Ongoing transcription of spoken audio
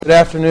Good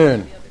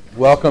afternoon.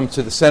 Welcome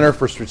to the Center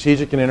for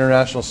Strategic and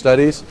International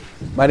Studies.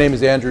 My name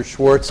is Andrew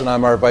Schwartz, and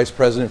I'm our Vice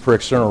President for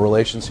External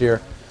Relations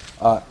here.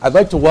 I'd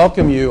like to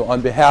welcome you on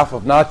behalf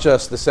of not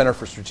just the Center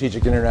for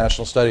Strategic and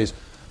International Studies,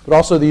 but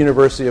also the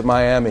University of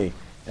Miami,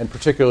 and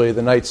particularly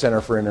the Knight Center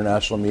for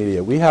International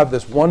Media. We have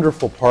this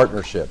wonderful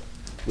partnership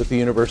with the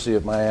University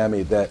of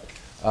Miami that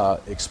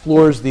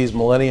explores these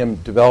Millennium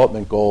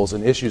Development Goals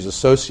and issues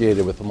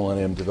associated with the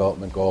Millennium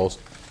Development Goals.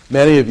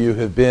 Many of you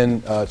have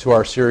been to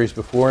our series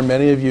before, and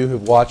many of you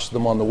have watched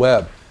them on the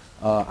web.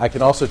 I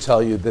can also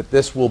tell you that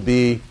this will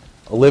be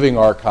a living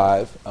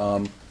archive.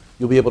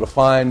 You'll be able to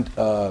find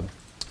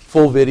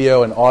full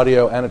video and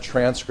audio and a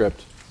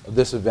transcript of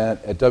this event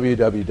at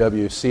www.csis.org.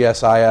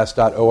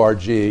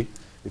 If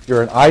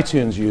you're an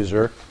iTunes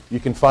user,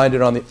 you can find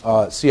it on the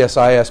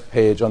CSIS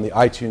page on the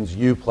iTunes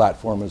U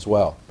platform as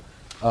well.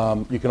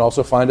 You can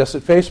also find us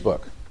at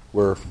Facebook.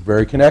 We're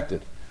very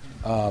connected.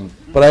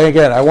 But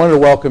I wanted to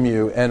welcome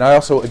you, and I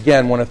also,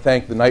 again, want to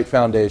thank the Knight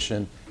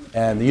Foundation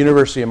and the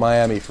University of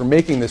Miami for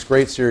making this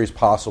great series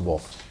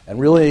possible and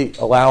really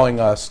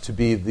allowing us to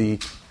be the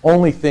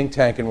only think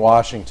tank in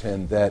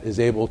Washington that is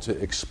able to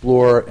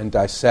explore and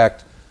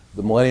dissect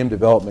the Millennium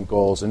Development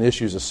Goals and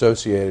issues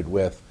associated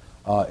with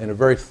in a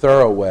very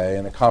thorough way,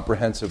 in a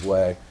comprehensive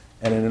way,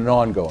 and in an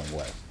ongoing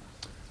way.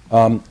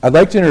 I'd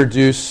like to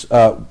introduce,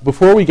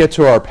 before we get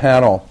to our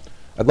panel,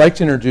 I'd like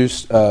to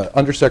introduce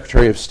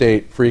Undersecretary of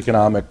State for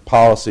Economic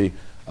Policy,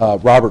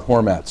 Robert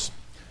Hormats.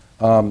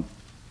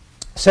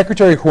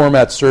 Secretary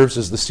Hormats serves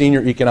as the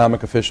senior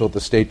economic official at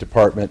the State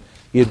Department.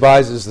 He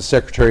advises the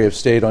Secretary of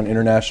State on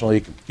international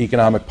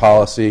economic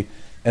policy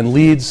and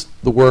leads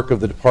the work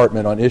of the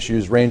department on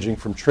issues ranging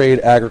from trade,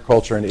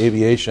 agriculture, and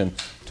aviation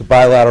to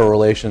bilateral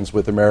relations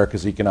with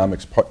America's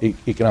economic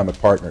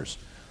partners.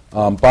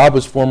 Bob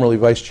was formerly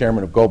vice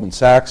chairman of Goldman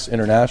Sachs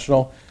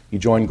International. He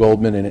joined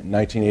Goldman in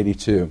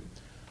 1982.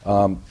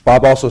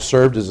 Bob also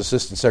served as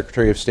Assistant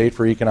Secretary of State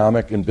for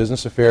Economic and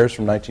Business Affairs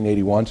from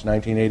 1981 to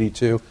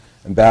 1982,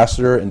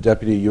 Ambassador and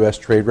Deputy U.S.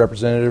 Trade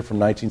Representative from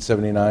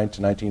 1979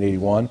 to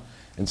 1981,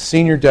 and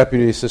Senior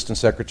Deputy Assistant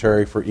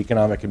Secretary for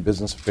Economic and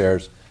Business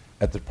Affairs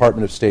at the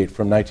Department of State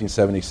from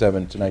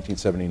 1977 to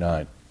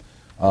 1979.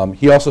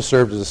 He also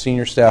served as a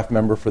senior staff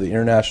member for the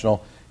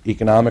International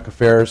Economic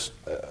Affairs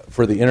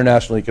of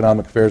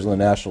the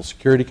National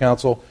Security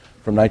Council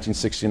from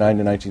 1969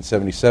 to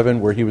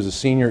 1977, where he was a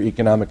senior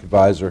economic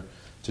advisor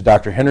to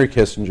Dr. Henry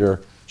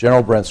Kissinger,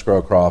 General Brent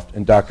Scowcroft,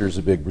 and Dr.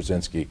 Zbig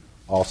Brzezinski,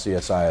 all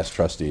CSIS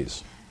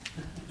trustees.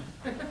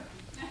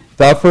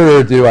 Without further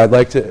ado, I'd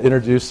like to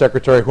introduce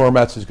Secretary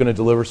Hormats, who's going to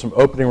deliver some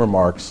opening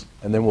remarks,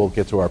 and then we'll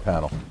get to our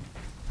panel.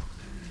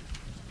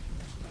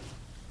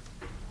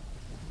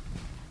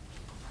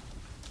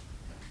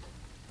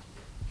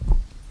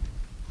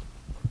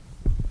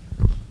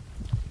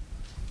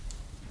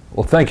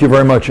 Well, thank you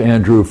very much,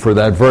 Andrew, for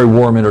that very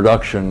warm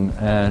introduction,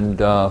 and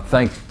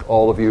thank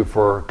all of you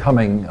for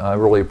coming. I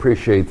really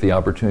appreciate the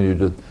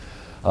opportunity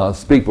to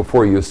speak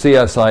before you.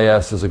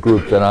 CSIS is a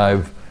group that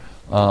I've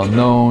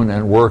known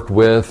and worked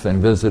with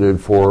and visited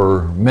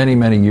for many,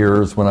 many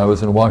years. When I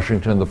was in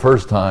Washington the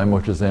first time,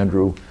 which, as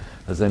Andrew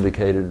has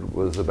indicated,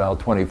 was about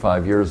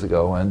 25 years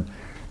ago, and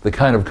the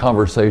kind of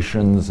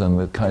conversations and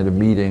the kind of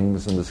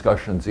meetings and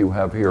discussions you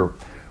have here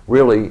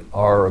really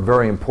are a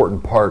very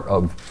important part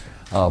of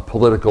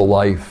political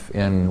life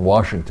in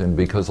Washington,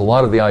 because a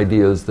lot of the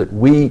ideas that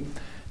we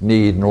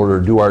need in order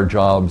to do our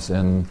jobs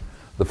in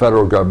the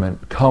federal government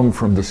come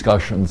from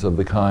discussions of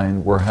the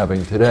kind we're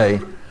having today.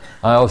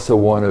 I also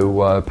want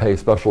to pay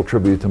special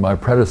tribute to my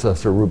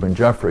predecessor, Reuben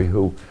Jeffery,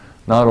 who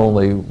not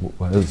only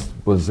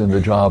was in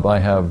the job I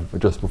have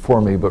just before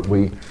me, but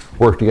we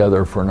worked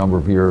together for a number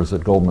of years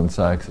at Goldman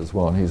Sachs as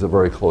well, and he's a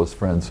very close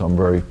friend, so I'm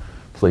very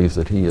pleased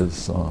that he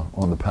is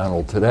on the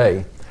panel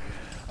today.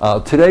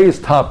 Today's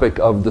topic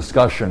of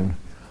discussion,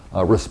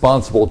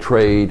 responsible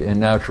trade in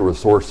natural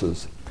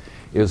resources,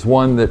 is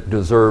one that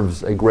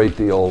deserves a great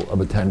deal of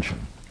attention.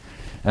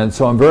 And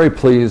so I'm very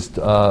pleased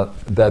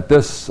that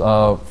this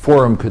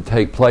forum could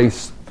take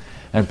place,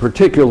 and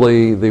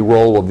particularly the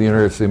role of the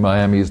University of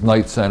Miami's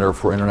Knight Center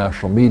for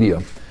International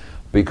Media,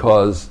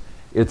 because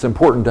it's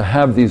important to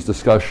have these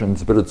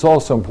discussions, but it's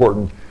also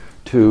important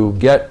to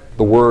get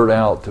the word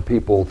out to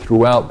people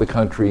throughout the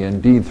country,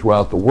 indeed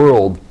throughout the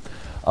world,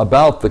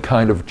 about the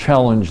kind of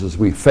challenges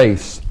we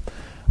face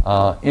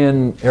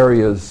in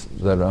areas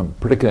that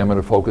particularly I'm going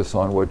to focus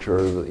on, which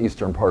are the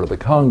eastern part of the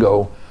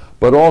Congo,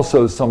 but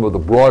also some of the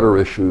broader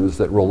issues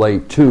that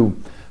relate to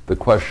the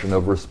question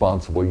of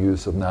responsible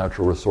use of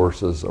natural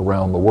resources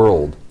around the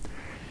world.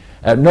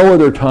 At no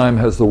other time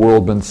has the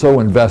world been so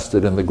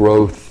invested in the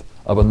growth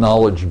of a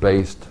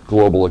knowledge-based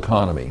global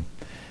economy,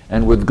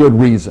 and with good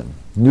reason.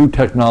 New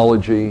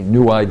technology,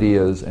 new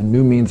ideas, and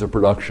new means of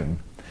production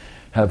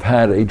have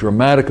had a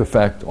dramatic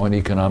effect on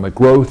economic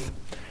growth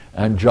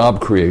and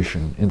job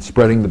creation in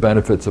spreading the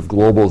benefits of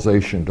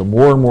globalization to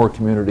more and more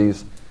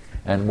communities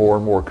and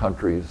more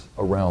countries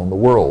around the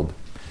world.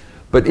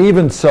 But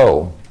even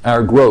so,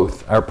 our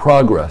growth, our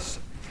progress,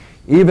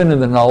 even in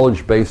the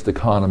knowledge-based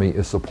economy,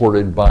 is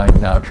supported by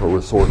natural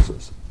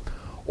resources.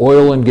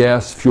 Oil and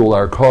gas fuel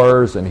our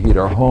cars and heat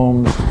our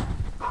homes.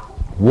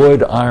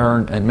 Wood,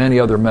 iron, and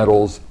many other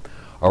metals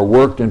are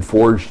worked and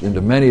forged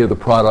into many of the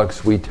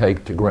products we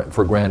take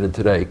for granted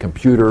today.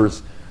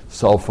 Computers,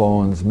 cell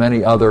phones,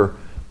 many other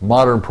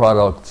modern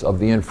products of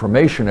the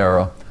information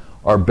era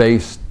are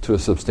based to a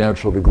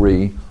substantial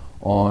degree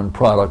on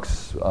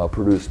products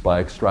produced by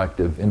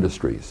extractive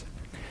industries.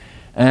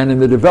 And in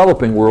the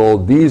developing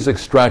world, these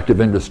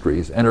extractive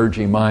industries,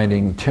 energy,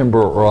 mining,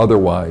 timber, or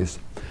otherwise,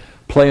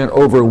 play an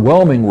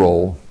overwhelming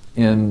role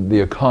in the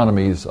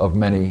economies of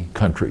many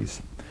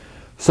countries.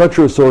 Such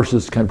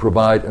resources can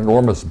provide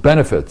enormous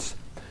benefits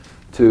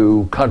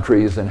to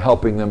countries in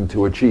helping them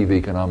to achieve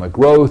economic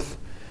growth,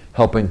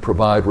 helping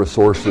provide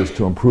resources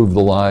to improve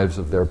the lives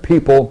of their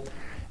people,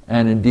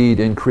 and indeed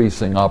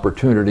increasing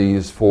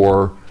opportunities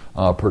for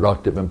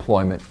productive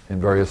employment in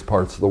various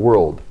parts of the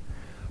world.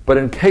 But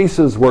in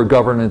cases where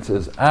governance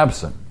is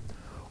absent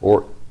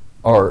or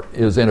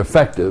is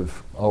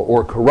ineffective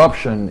or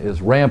corruption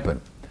is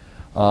rampant,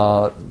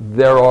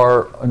 there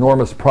are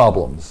enormous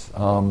problems.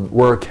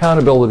 Where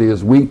accountability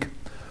is weak,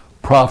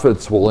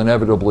 profits will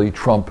inevitably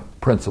trump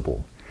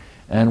principle.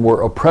 And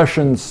where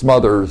oppression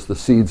smothers the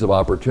seeds of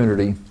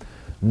opportunity,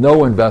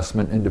 no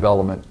investment in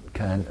development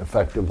can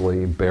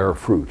effectively bear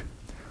fruit.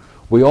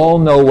 We all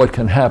know what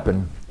can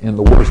happen in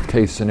the worst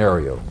case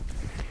scenario.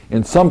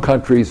 In some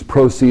countries,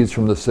 proceeds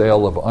from the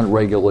sale of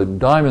unregulated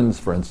diamonds,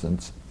 for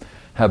instance,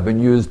 have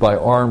been used by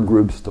armed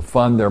groups to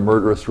fund their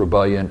murderous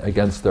rebellion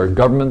against their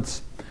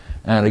governments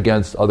and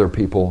against other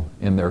people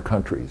in their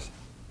countries.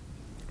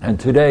 And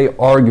today,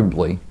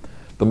 arguably,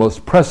 the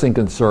most pressing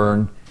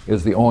concern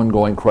is the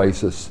ongoing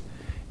crisis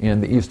in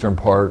the eastern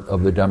part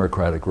of the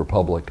Democratic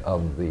Republic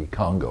of the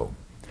Congo.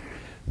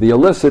 The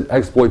illicit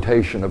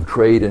exploitation of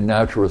trade and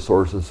natural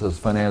resources has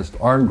financed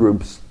armed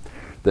groups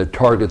that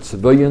target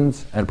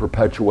civilians and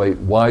perpetuate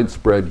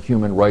widespread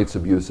human rights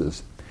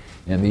abuses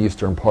in the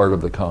eastern part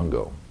of the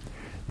Congo.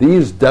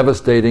 These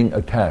devastating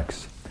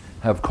attacks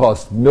have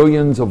cost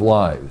millions of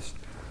lives,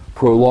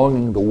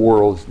 prolonging the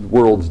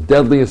world's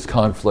deadliest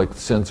conflict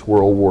since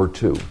World War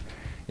II.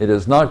 It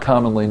is not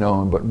commonly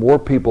known, but more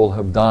people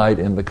have died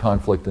in the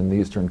conflict in the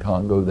eastern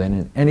Congo than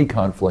in any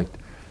conflict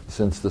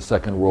since the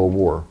Second World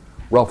War,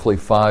 roughly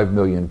 5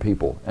 million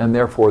people. And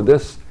therefore,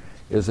 this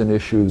is an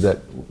issue that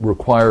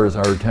requires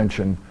our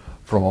attention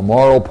from a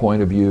moral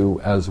point of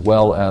view as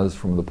well as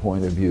from the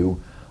point of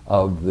view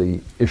of the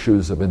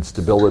issues of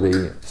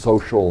instability,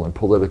 social and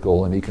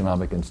political and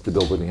economic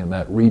instability in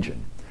that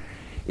region.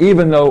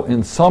 Even though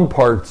in some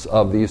parts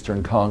of the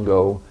eastern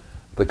Congo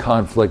the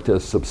conflict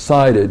has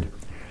subsided,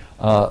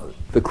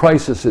 the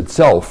crisis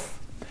itself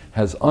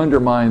has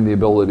undermined the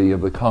ability of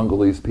the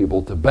Congolese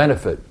people to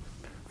benefit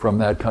from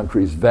that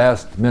country's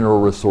vast mineral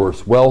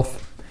resource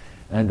wealth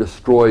and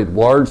destroyed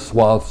large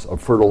swaths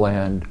of fertile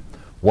land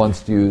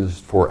once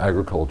used for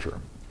agriculture.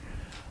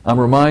 I'm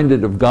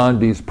reminded of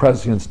Gandhi's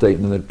prescient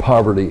statement that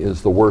poverty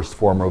is the worst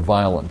form of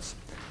violence.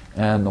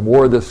 And the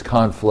more this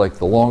conflict,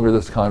 the longer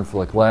this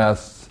conflict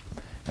lasts,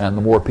 and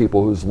the more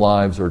people whose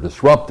lives are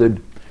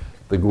disrupted,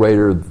 the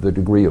greater the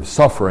degree of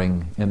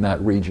suffering in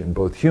that region,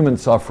 both human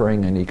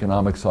suffering and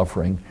economic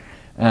suffering,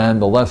 and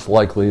the less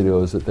likely it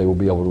is that they will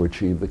be able to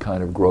achieve the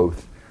kind of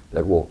growth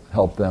that will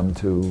help them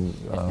to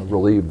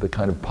relieve the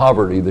kind of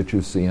poverty that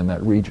you see in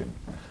that region.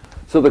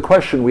 So the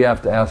question we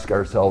have to ask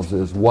ourselves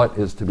is, what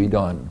is to be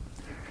done?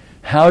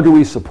 How do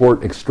we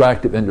support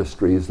extractive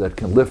industries that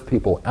can lift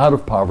people out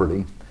of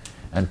poverty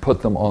and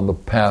put them on the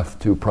path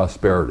to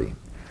prosperity?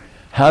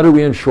 How do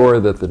we ensure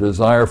that the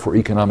desire for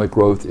economic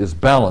growth is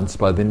balanced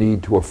by the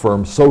need to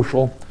affirm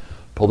social,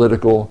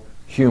 political,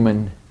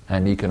 human,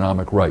 and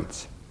economic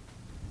rights?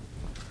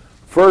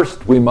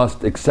 First, we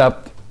must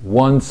accept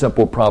one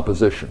simple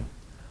proposition,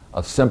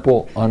 a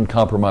simple,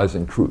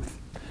 uncompromising truth.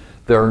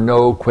 There are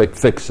no quick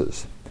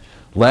fixes.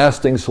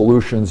 Lasting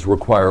solutions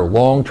require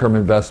long-term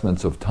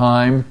investments of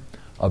time,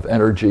 of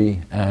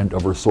energy, and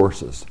of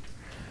resources.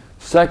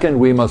 Second,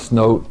 we must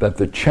note that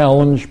the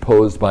challenge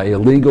posed by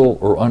illegal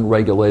or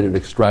unregulated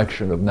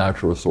extraction of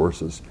natural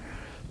resources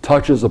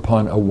touches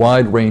upon a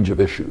wide range of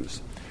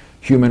issues: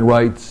 human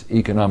rights,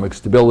 economic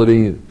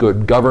stability,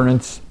 good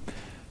governance,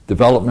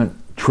 development,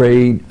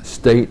 trade,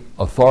 state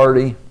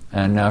authority,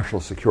 and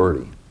national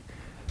security.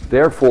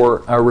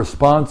 Therefore, our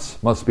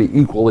response must be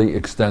equally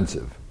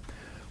extensive.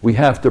 We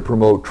have to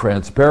promote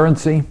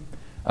transparency,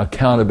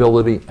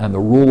 accountability, and the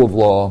rule of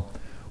law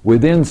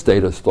within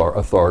state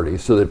authority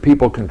so that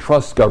people can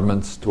trust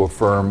governments to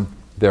affirm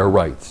their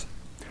rights.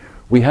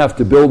 We have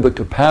to build the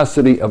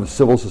capacity of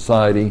civil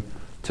society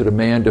to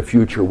demand a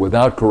future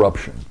without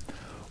corruption,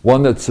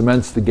 one that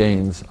cements the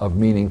gains of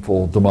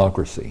meaningful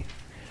democracy.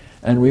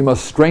 And we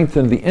must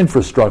strengthen the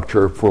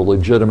infrastructure for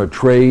legitimate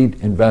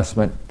trade,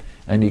 investment,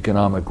 and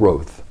economic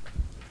growth.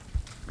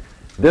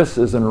 This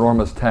is an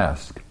enormous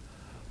task,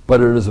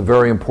 but it is a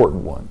very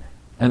important one.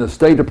 And the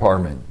State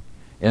Department,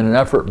 in an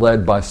effort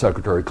led by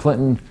Secretary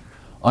Clinton,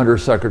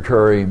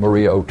 Undersecretary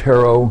Maria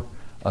Otero,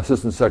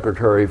 Assistant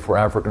Secretary for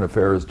African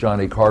Affairs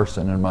Johnny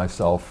Carson, and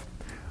myself,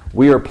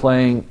 we are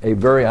playing a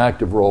very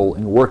active role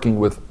in working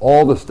with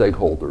all the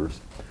stakeholders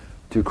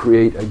to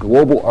create a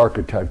global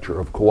architecture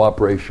of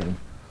cooperation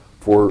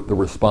for the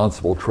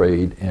responsible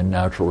trade in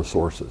natural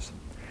resources.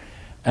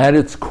 At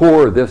its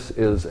core, this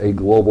is a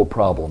global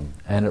problem,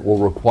 and it will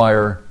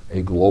require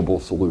a global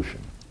solution.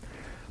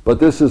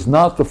 But this is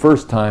not the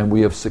first time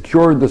we have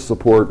secured the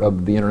support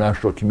of the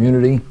international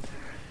community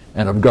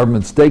and of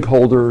government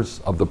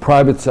stakeholders, of the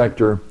private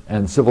sector,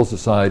 and civil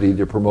society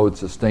to promote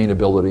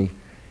sustainability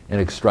in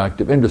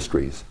extractive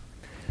industries.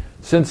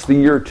 Since the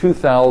year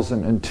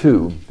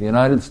 2002, the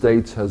United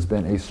States has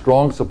been a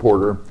strong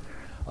supporter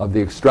of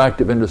the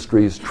Extractive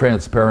Industries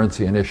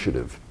Transparency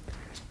Initiative,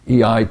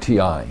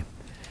 EITI,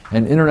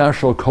 an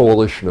international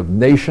coalition of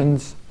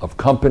nations, of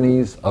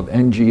companies, of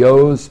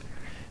NGOs,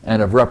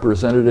 and of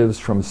representatives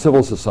from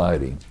civil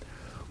society,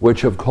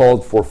 which have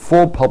called for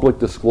full public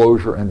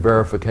disclosure and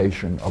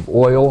verification of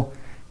oil,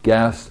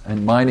 gas,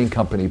 and mining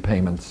company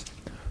payments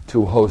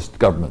to host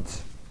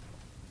governments.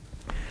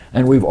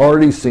 And we've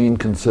already seen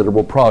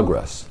considerable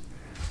progress.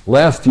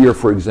 Last year,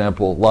 for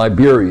example,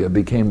 Liberia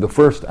became the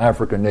first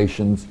African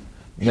nation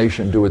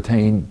to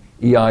attain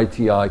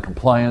EITI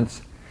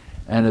compliance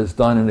and has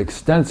done an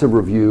extensive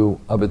review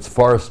of its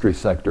forestry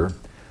sector,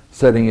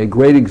 setting a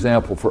great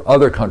example for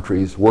other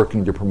countries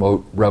working to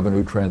promote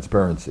revenue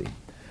transparency.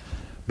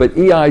 But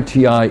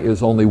EITI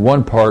is only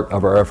one part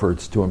of our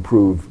efforts to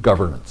improve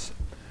governance.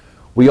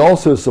 We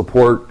also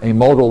support a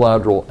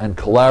multilateral and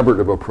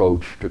collaborative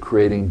approach to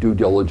creating due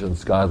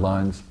diligence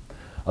guidelines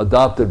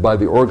adopted by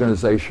the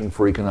Organization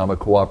for Economic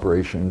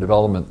Cooperation and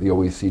Development, the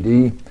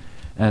OECD,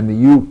 and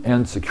the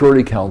UN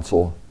Security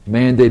Council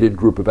mandated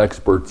group of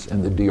experts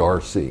in the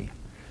DRC.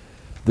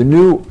 The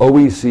new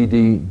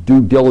OECD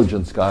due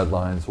diligence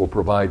guidelines will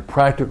provide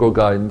practical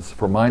guidance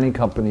for mining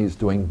companies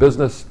doing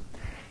business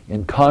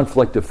in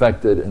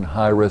conflict-affected and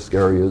high-risk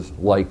areas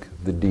like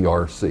the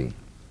DRC.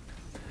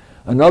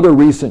 Another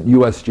recent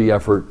USG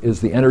effort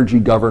is the Energy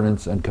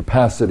Governance and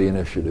Capacity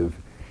Initiative,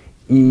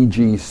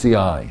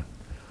 EGCI,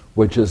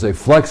 which is a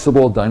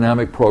flexible,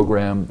 dynamic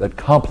program that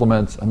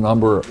complements a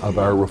number of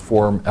our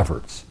reform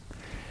efforts.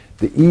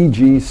 The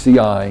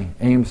EGCI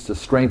aims to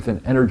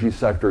strengthen energy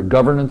sector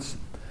governance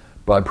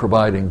by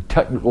providing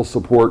technical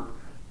support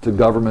to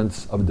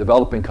governments of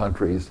developing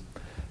countries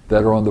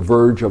that are on the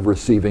verge of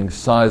receiving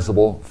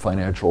sizable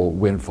financial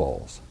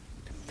windfalls.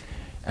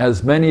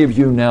 As many of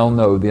you now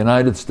know, the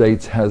United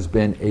States has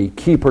been a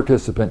key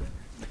participant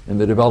in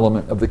the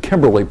development of the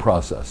Kimberley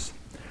process,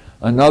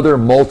 another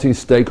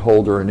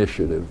multi-stakeholder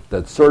initiative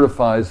that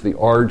certifies the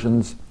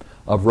origins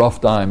of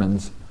rough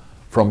diamonds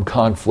from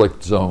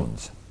conflict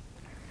zones.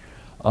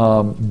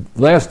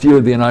 Last year,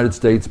 the United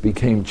States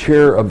became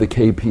chair of the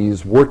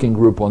KP's Working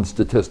Group on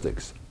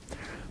Statistics.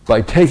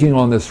 By taking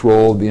on this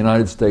role, the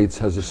United States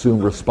has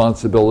assumed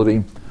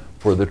responsibility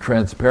for the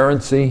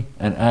transparency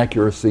and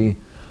accuracy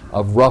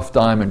of rough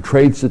diamond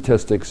trade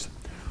statistics,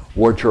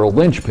 which are a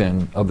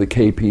linchpin of the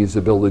KP's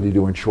ability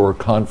to ensure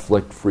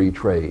conflict-free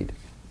trade.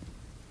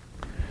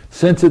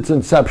 Since its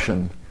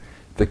inception,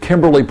 the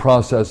Kimberley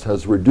process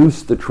has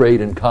reduced the trade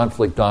in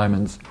conflict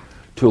diamonds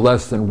to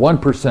less than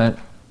 1%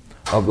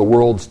 of the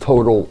world's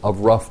total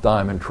of rough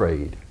diamond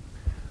trade.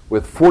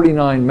 With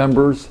 49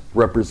 members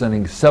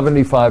representing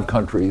 75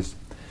 countries,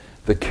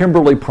 the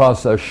Kimberley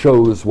process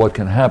shows what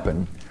can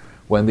happen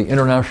when the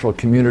international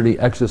community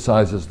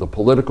exercises the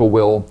political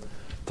will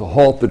to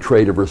halt the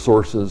trade of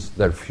resources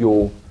that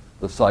fuel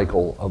the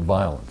cycle of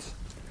violence.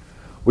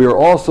 We are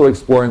also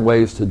exploring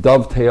ways to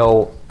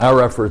dovetail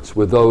our efforts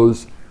with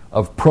those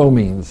of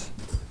ProMeans.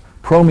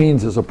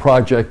 ProMeans is a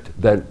project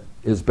that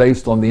is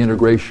based on the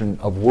integration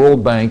of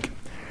World Bank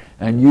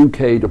and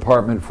UK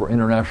Department for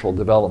International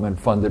Development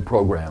funded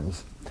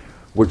programs,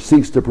 which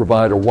seeks to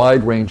provide a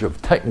wide range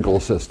of technical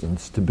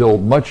assistance to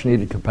build much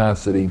needed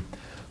capacity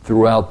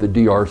throughout the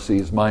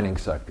DRC's mining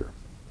sector.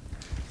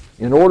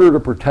 In order to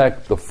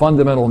protect the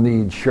fundamental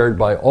needs shared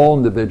by all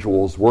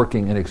individuals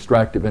working in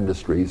extractive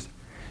industries,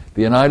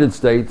 the United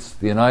States,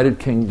 the United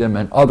Kingdom,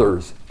 and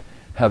others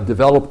have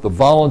developed the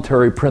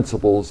voluntary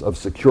principles of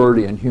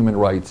security and human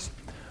rights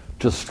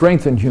to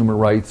strengthen human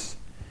rights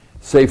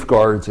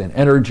safeguards in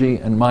energy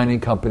and mining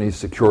companies'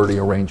 security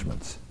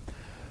arrangements.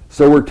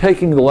 So we're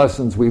taking the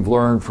lessons we've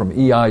learned from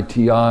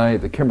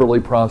EITI, the Kimberley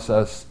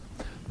process,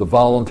 the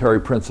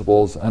voluntary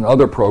principles, and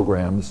other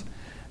programs,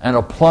 and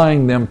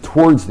applying them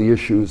towards the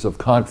issues of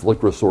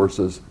conflict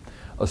resources,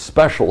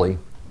 especially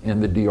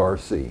in the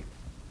DRC.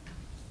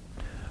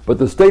 But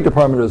the State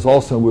Department is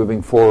also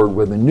moving forward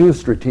with a new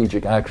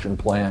strategic action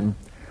plan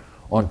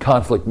on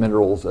conflict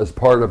minerals as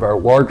part of our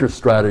larger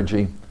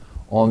strategy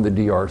on the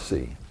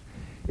DRC.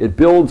 It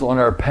builds on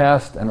our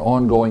past and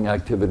ongoing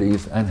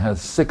activities and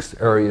has 6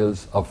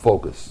 areas of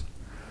focus.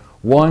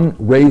 1,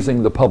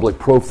 raising the public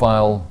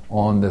profile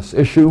on this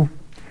issue.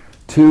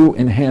 2,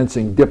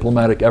 enhancing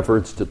diplomatic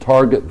efforts to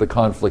target the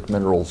conflict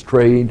minerals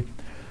trade.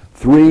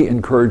 3,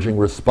 encouraging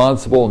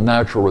responsible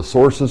natural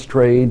resources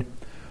trade.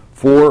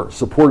 4,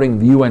 supporting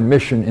the UN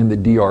mission in the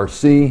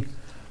DRC.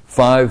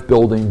 5,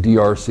 building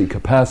DRC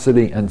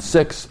capacity, and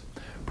 6,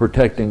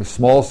 protecting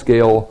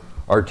small-scale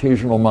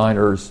artisanal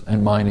miners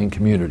and mining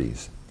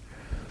communities.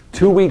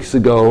 2 weeks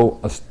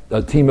ago,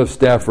 a team of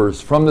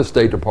staffers from the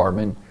State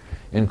Department,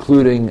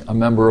 including a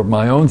member of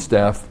my own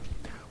staff,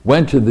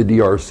 went to the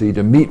DRC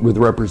to meet with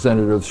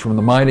representatives from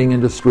the mining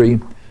industry,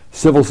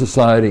 civil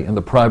society, and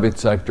the private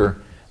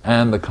sector,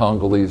 and the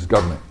Congolese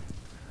government.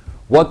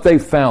 What they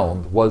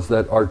found was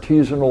that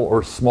artisanal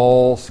or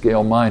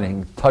small-scale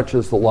mining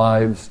touches the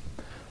lives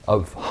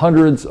of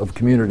hundreds of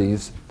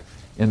communities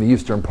in the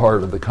eastern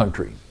part of the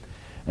country.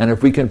 And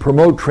if we can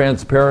promote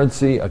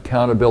transparency,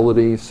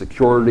 accountability,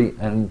 security,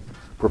 and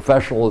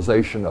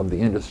professionalization of the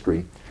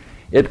industry,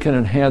 it can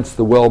enhance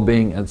the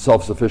well-being and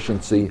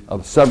self-sufficiency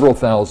of several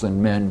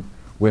thousand men,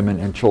 women,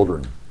 and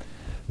children.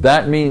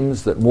 That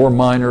means that more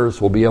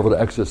miners will be able to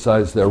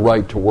exercise their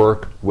right to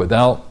work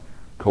without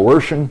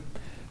coercion.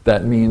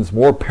 That means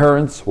more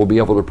parents will be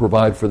able to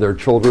provide for their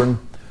children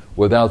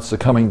without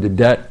succumbing to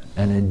debt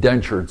and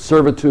indentured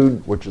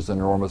servitude, which is an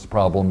enormous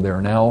problem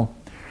there now.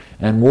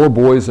 And more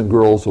boys and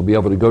girls will be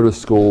able to go to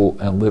school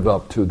and live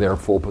up to their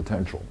full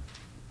potential.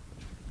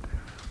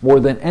 More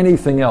than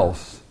anything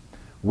else,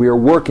 we are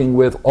working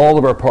with all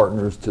of our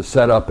partners to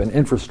set up an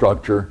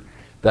infrastructure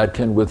that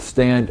can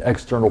withstand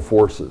external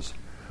forces,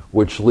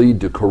 which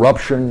lead to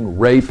corruption,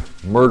 rape,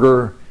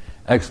 murder,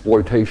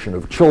 exploitation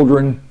of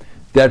children,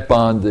 debt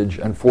bondage,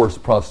 and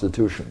forced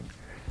prostitution.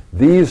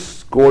 These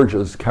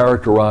scourges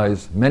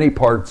characterize many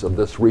parts of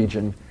this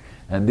region,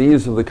 and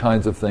these are the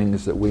kinds of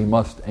things that we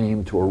must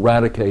aim to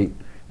eradicate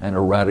and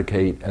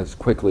eradicate as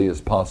quickly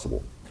as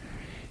possible.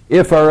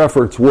 If our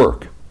efforts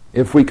work,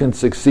 if we can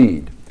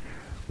succeed,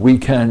 we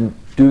can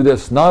do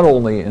this not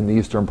only in the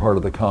eastern part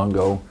of the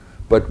Congo,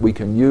 but we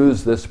can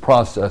use this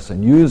process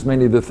and use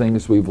many of the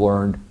things we've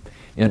learned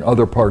in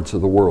other parts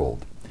of the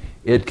world.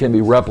 It can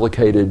be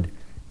replicated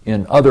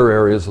in other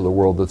areas of the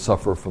world that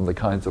suffer from the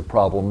kinds of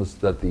problems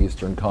that the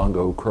Eastern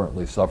Congo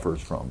currently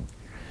suffers from.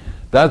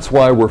 That's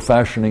why we're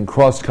fashioning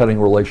cross-cutting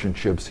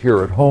relationships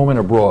here at home and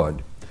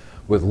abroad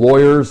with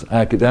lawyers,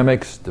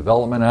 academics,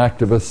 development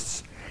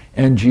activists,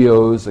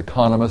 NGOs,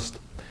 economists,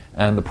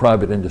 and the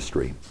private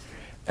industry.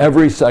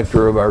 Every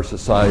sector of our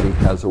society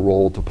has a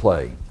role to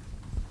play.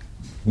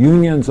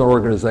 Unions and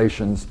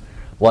organizations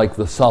like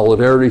the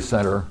Solidarity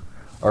Center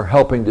are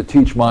helping to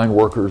teach mine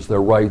workers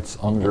their rights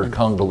under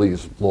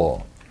Congolese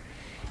law.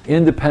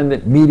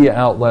 Independent media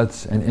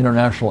outlets and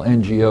international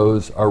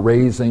NGOs are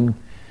raising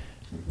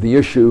the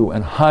issue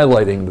and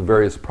highlighting the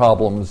various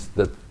problems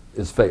that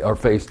are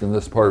faced in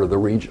this part of the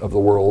region of the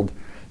world,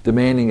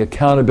 demanding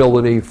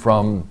accountability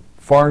from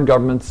foreign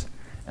governments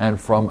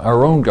and from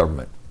our own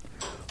government.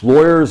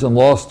 Lawyers and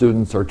law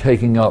students are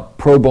taking up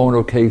pro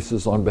bono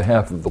cases on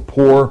behalf of the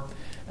poor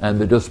and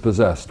the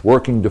dispossessed,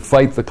 working to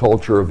fight the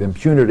culture of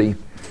impunity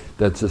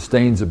that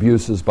sustains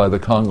abuses by the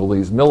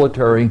Congolese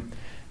military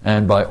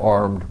and by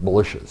armed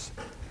militias.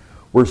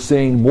 We're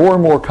seeing more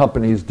and more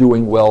companies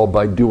doing well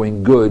by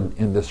doing good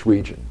in this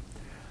region.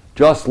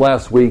 Just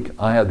last week,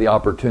 I had the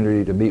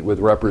opportunity to meet with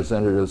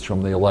representatives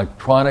from the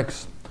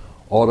electronics,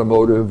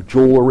 automotive,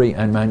 jewelry,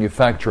 and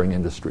manufacturing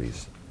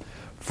industries.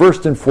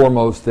 First and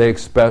foremost, they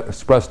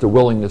expressed a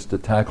willingness to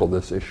tackle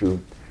this issue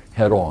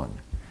head on.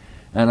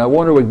 And I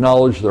want to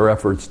acknowledge their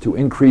efforts to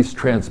increase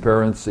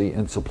transparency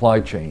in supply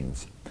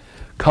chains.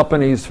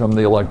 Companies from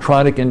the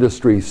Electronic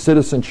Industry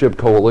Citizenship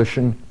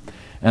Coalition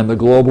and the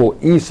Global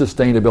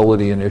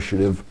E-Sustainability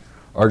Initiative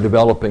are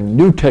developing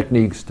new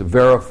techniques to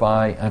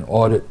verify and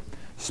audit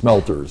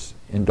smelters,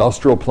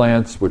 industrial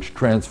plants which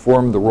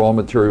transform the raw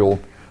material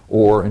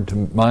ore into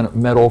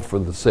metal for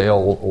the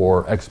sale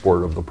or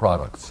export of the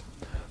products.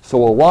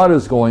 So a lot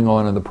is going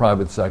on in the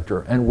private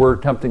sector, and we're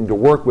attempting to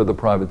work with the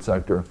private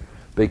sector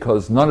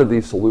because none of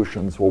these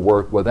solutions will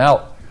work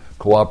without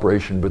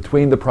cooperation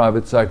between the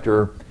private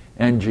sector,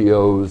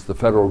 NGOs, the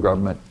federal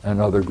government, and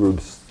other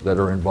groups that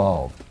are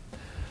involved.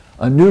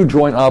 A new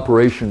joint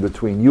operation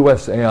between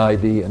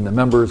USAID and the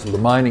members of the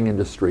mining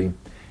industry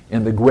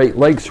in the Great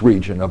Lakes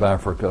region of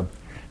Africa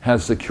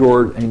has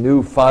secured a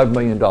new $5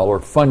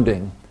 million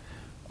funding,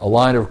 a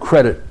line of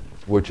credit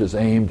which is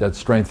aimed at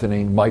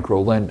strengthening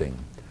micro-lending.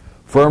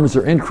 Firms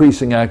are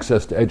increasing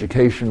access to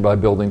education by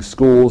building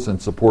schools and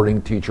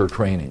supporting teacher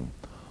training.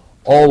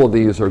 All of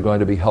these are going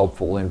to be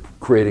helpful in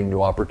creating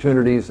new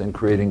opportunities and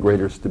creating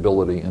greater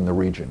stability in the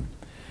region.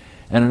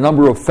 And a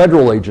number of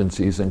federal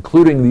agencies,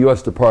 including the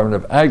U.S. Department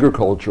of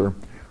Agriculture,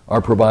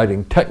 are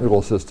providing technical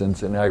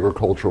assistance in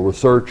agricultural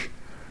research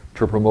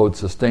to promote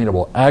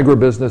sustainable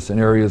agribusiness in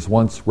areas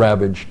once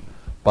ravaged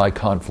by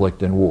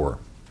conflict and war.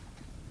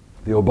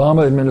 The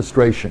Obama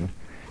administration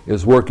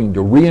is working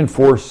to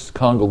reinforce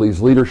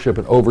Congolese leadership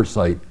and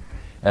oversight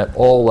at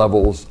all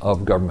levels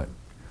of government.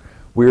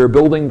 We are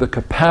building the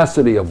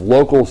capacity of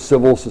local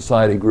civil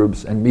society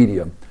groups and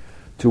media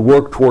to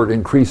work toward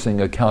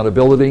increasing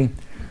accountability,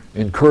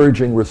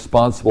 encouraging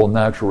responsible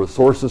natural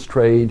resources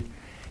trade,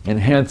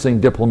 enhancing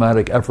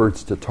diplomatic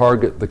efforts to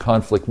target the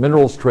conflict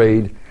minerals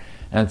trade,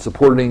 and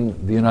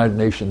supporting the United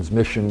Nations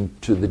mission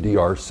to the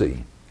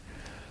DRC.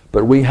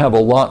 But we have a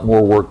lot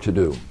more work to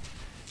do.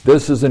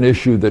 This is an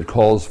issue that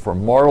calls for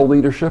moral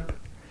leadership,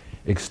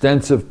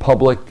 extensive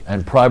public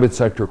and private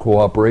sector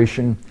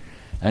cooperation,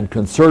 and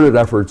concerted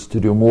efforts to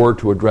do more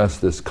to address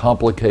this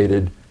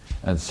complicated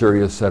and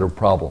serious set of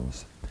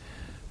problems.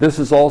 This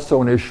is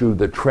also an issue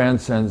that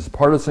transcends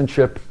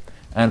partisanship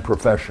and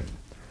profession,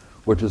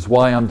 which is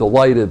why I'm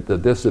delighted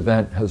that this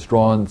event has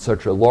drawn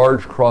such a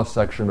large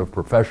cross-section of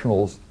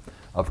professionals,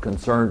 of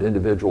concerned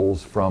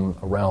individuals from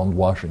around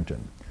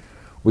Washington.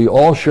 We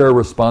all share a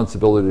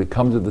responsibility to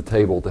come to the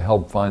table to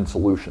help find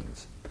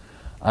solutions.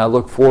 I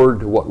look forward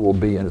to what will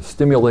be a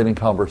stimulating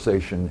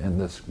conversation in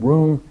this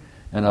room,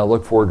 and I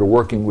look forward to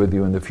working with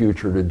you in the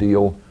future to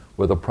deal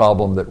with a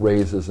problem that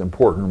raises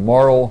important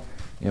moral,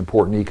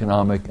 important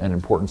economic, and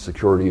important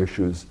security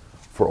issues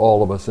for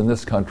all of us in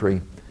this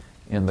country,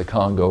 in the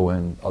Congo,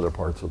 and other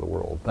parts of the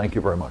world. Thank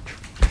you very much.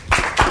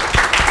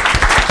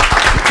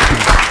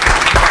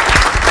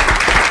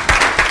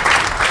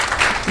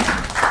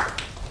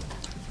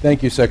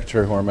 Thank you,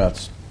 Secretary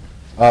Hormats.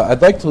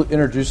 I'd like to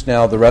introduce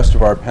now the rest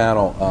of our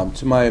panel.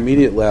 To my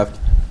immediate left,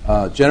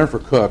 Jennifer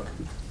Cooke,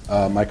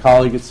 my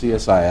colleague at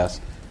CSIS,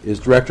 is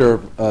director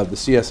of the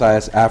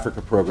CSIS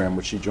Africa program,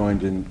 which she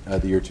joined in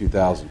the year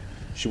 2000.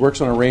 She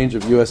works on a range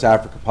of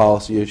U.S.-Africa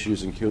policy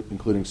issues,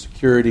 including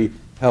security,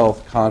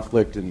 health,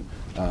 conflict, and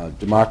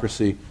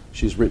democracy.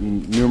 She's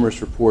written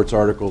numerous reports,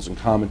 articles, and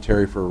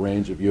commentary for a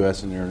range of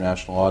U.S. and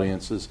international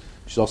audiences.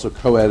 She's also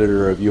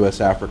co-editor of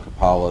U.S.-Africa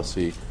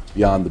policy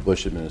beyond the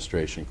Bush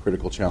administration,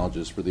 critical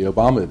challenges for the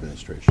Obama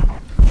administration.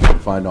 You can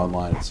find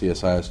online at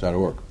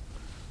csis.org.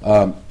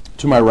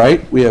 To my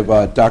right, we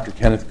have Dr.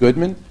 Kenneth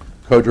Goodman,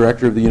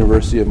 co-director of the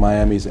University of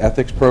Miami's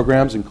ethics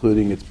programs,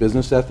 including its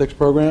business ethics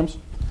programs.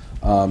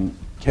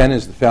 Ken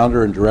is the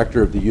founder and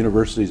director of the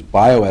university's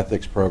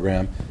bioethics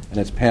program and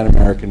its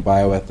Pan-American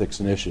Bioethics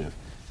Initiative.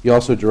 He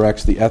also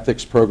directs the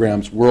ethics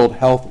program's World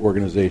Health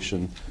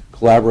Organization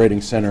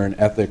Collaborating Center in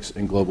Ethics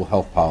and Global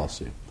Health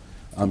Policy.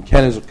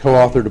 Ken has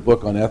co-authored a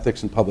book on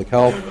ethics and public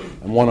health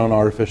and one on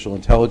artificial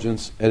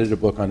intelligence, edited a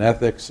book on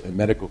ethics and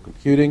medical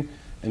computing,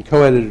 and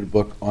co-edited a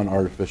book on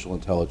artificial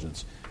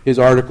intelligence. His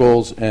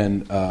articles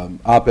and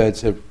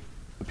op-eds have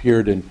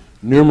appeared in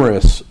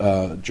numerous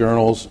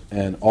journals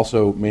and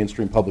also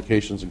mainstream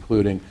publications,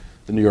 including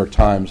the New York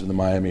Times and the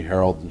Miami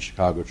Herald and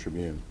Chicago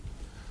Tribune.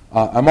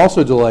 I'm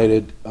also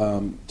delighted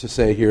to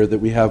say here that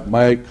we have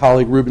my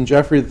colleague Reuben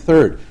Jeffery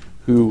III,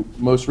 who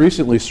most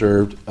recently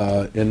served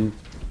in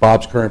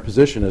Bob's current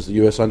position as the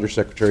U.S.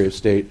 Undersecretary of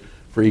State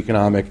for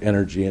Economic,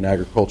 Energy, and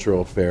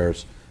Agricultural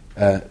Affairs,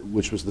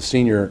 which was the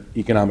senior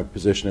economic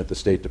position at the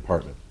State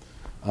Department.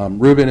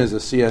 Reuben is a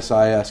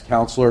CSIS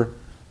counselor.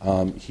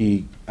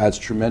 He adds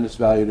tremendous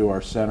value to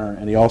our center,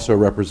 and he also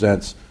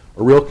represents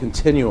a real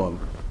continuum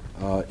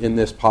in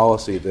this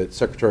policy that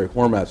Secretary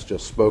Hormats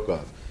just spoke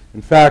of.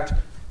 In fact,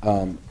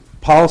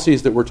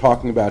 policies that we're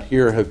talking about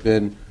here have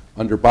been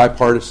under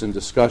bipartisan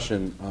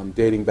discussion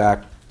dating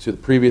back to the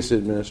previous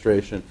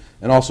administration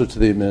and also to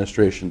the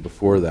administration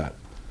before that.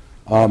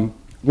 One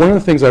of the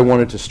things I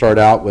wanted to start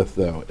out with,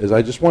 though, is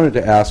I just wanted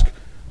to ask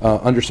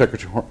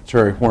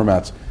Undersecretary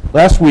Hormats.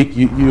 Last week,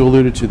 you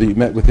alluded to that you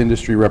met with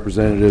industry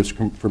representatives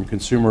from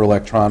consumer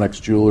electronics,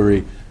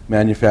 jewelry,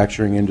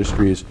 manufacturing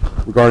industries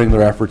regarding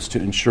their efforts to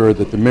ensure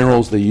that the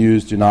minerals they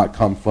use do not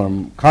come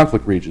from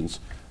conflict regions,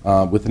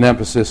 with an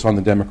emphasis on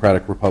the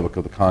Democratic Republic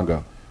of the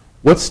Congo.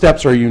 What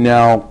steps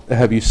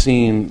have you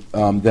seen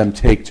them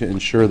take to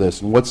ensure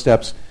this, and what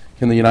steps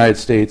can the United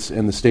States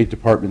and the State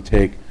Department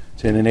take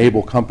to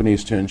enable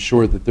companies to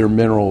ensure that their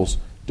minerals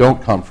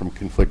don't come from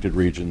conflicted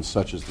regions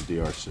such as the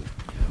DRC?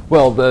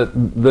 Well,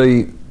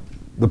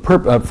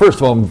 first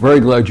of all, I'm very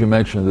glad you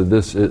mentioned that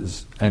this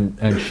is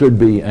and should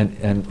be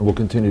and will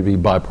continue to be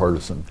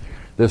bipartisan.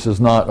 This is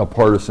not a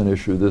partisan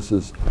issue. This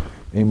is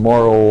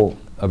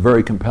a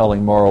very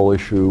compelling moral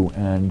issue,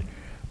 and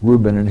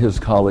Reuben and his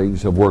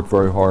colleagues have worked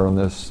very hard on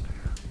this.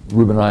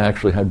 Reuben and I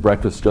actually had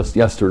breakfast just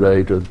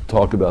yesterday to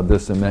talk about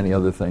this and many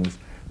other things.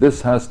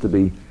 This has to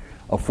be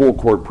a full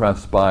court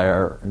press by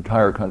our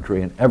entire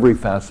country, and every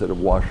facet of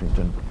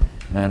Washington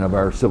and of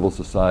our civil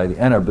society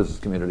and our business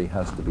community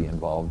has to be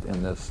involved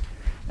in this.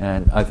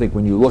 And I think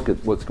when you look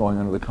at what's going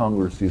on in the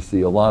Congress, you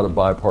see a lot of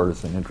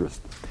bipartisan interest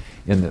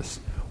in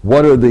this.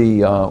 What are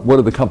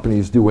the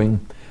companies doing?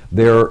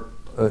 They're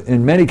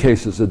in many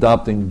cases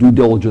adopting due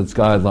diligence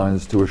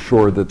guidelines to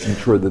ensure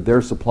that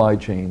their supply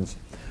chains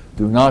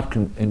do not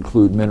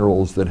include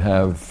minerals that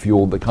have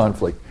fueled the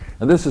conflict.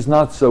 And this is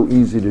not so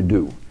easy to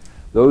do.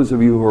 Those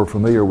of you who are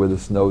familiar with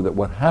this know that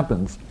what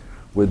happens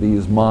with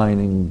these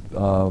mining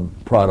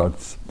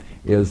products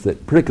is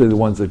that, particularly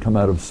the ones that come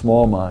out of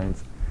small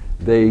mines,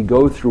 they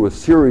go through a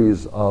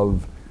series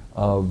of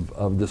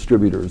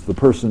distributors. The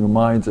person who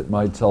mines it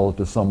might sell it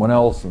to someone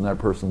else, and that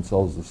person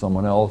sells it to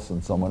someone else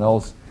and someone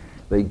else.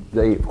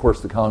 They of course,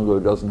 the Congo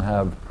doesn't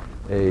have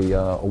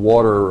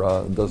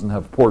doesn't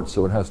have ports,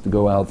 so it has to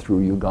go out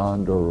through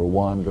Uganda or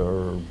Rwanda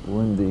or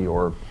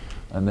Burundi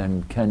and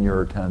then Kenya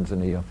or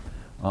Tanzania.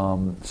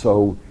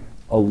 So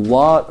a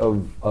lot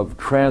of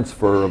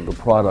transfer of the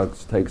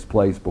products takes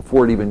place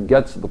before it even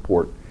gets to the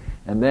port.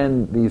 And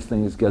then these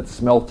things get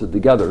smelted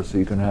together, so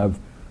you can have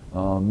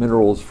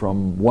minerals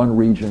from one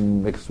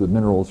region mixed with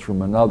minerals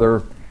from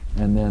another,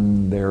 and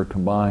then they're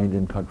combined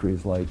in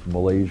countries like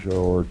Malaysia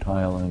or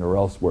Thailand or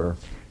elsewhere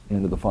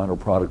into the final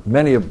product.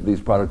 Many of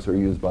these products are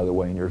used, by the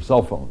way, in your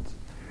cell phones.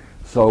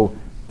 So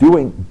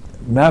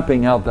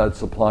mapping out that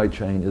supply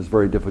chain is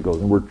very difficult,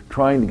 and we're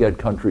trying to get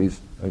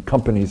companies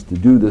to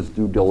do this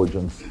due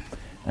diligence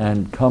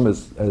and come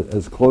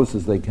as close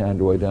as they can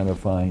to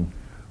identifying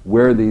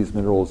where these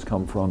minerals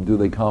come from. Do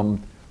they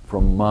come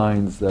from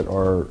mines that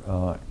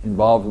are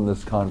involved in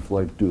this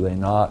conflict? Do they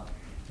not?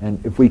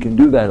 And if we can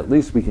do that, at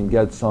least we can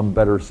get some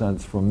better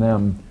sense from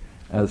them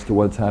as to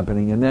what's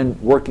happening. And then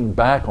working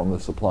back on the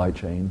supply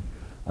chain,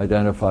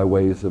 identify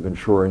ways of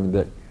ensuring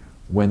that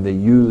when they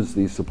use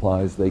these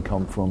supplies, they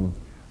come from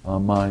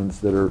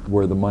mines that are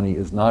where the money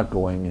is not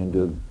going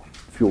into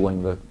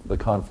fueling the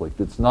conflict.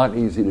 It's not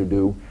easy to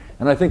do.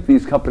 And I think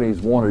these companies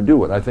want to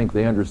do it. I think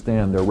they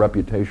understand their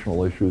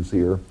reputational issues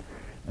here.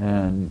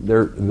 And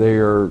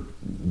the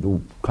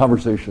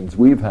conversations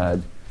we've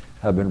had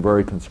have been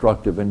very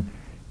constructive. And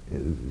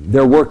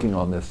they're working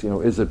on this.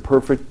 Is it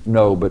perfect?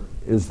 No. But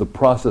is the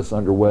process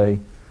underway?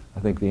 I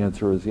think the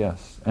answer is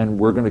yes. And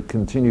we're going to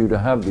continue to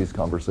have these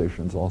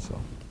conversations also.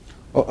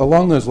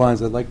 Along those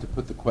lines, I'd like to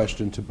put the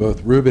question to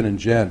both Reuben and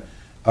Jen.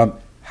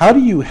 How do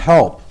you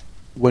help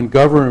when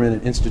government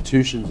and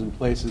institutions in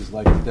places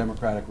like the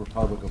Democratic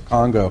Republic of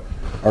Congo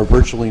are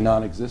virtually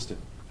non-existent?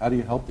 How do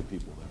you help the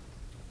people there?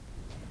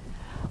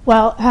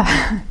 Well,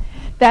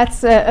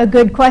 that's a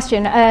good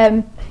question.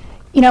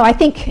 I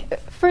think,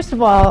 first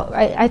of all,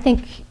 I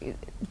think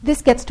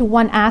this gets to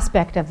one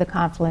aspect of the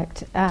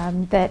conflict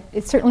that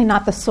it's certainly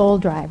not the sole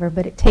driver,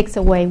 but it takes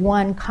away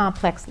one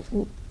complex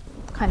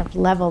kind of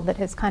level that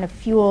has kind of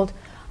fueled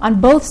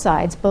on both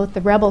sides, both the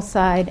rebel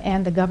side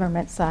and the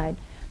government side,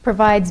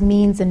 provides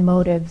means and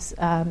motives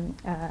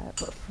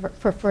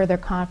for further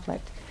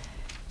conflict.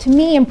 To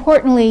me,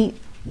 importantly,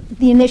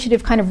 the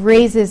initiative kind of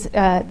raises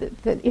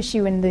the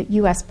issue in the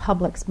U.S.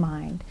 public's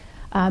mind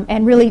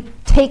and really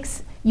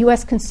takes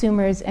U.S.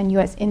 consumers and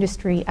U.S.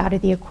 industry out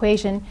of the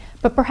equation,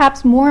 but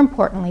perhaps more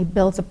importantly,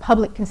 builds a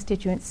public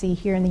constituency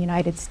here in the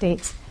United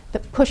States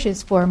that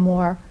pushes for a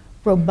more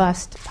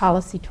robust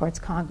policy towards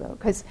Congo.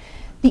 Because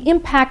the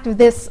impact of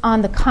this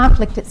on the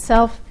conflict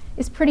itself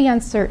is pretty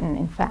uncertain,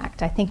 in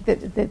fact. I think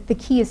that the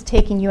key is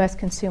taking U.S.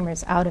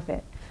 consumers out of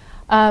it.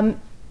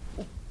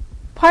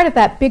 Part of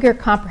that bigger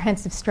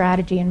comprehensive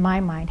strategy, in my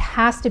mind,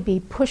 has to be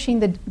pushing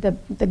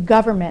the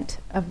government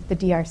of the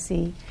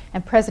DRC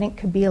and President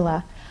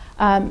Kabila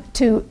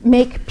to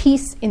make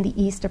peace in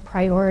the East a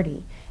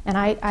priority. And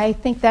I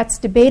think that's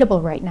debatable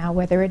right now,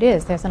 whether it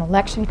is. There's an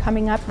election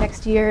coming up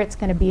next year. It's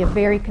going to be a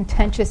very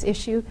contentious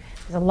issue.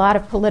 There's a lot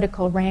of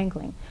political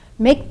wrangling.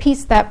 Make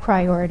peace that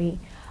priority.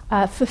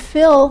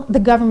 Fulfill the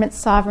government's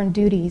sovereign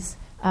duties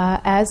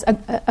as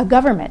a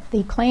government.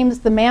 He claims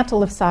the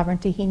mantle of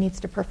sovereignty. He needs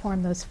to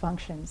perform those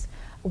functions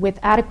with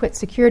adequate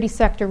security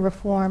sector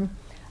reform,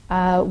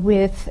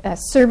 with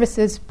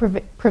services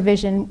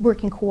provision,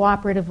 working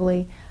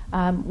cooperatively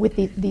with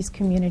these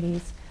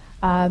communities,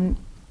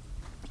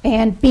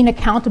 and being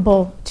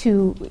accountable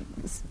to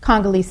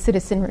Congolese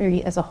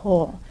citizenry as a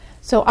whole.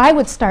 So I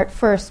would start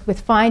first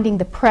with finding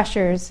the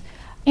pressures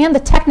and the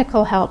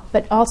technical help,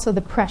 but also the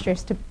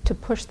pressures to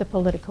push the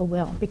political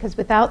will. Because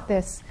without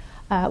this,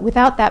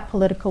 without that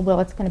political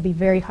will, it's going to be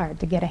very hard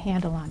to get a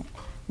handle on it.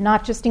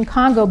 Not just in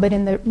Congo, but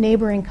in the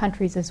neighboring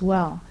countries as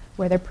well,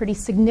 where there are pretty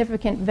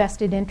significant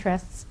vested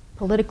interests,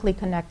 politically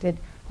connected,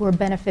 who are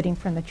benefiting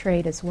from the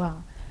trade as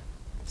well.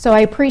 So I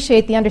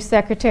appreciate the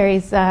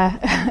Undersecretary's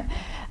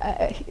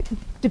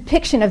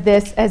depiction of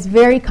this as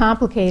very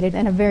complicated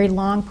and a very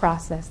long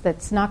process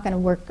that's not going to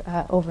work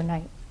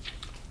overnight.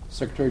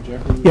 Secretary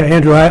Jeffery? Yeah,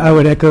 Andrew, I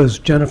would echo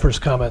Jennifer's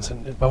comments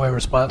and by way of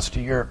response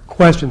to your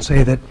question,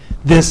 say that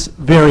this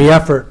very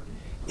effort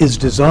is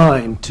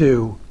designed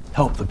to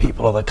help the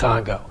people of the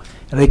Congo.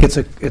 And I think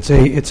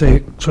it's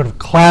a sort of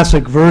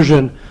classic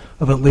version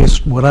of at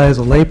least what I as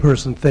a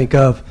layperson think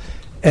of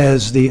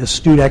as the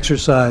astute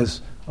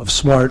exercise of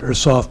smart or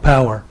soft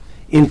power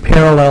in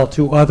parallel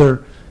to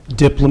other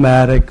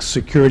diplomatic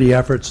security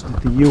efforts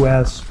that the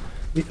U.S.,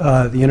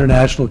 the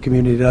international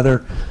community, and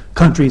other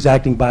countries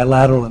acting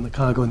bilateral in the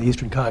Congo and the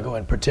Eastern Congo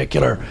in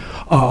particular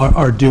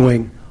are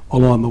doing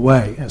along the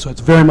way. And so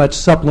it's very much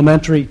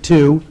supplementary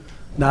to,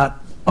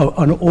 not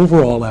an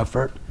overall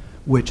effort,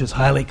 which is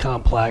highly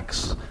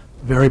complex,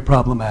 very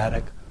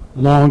problematic,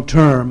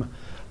 long-term,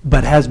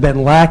 but has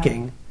been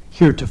lacking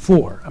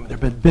heretofore. I mean, there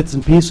have been bits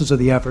and pieces of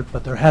the effort,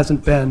 but there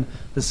hasn't been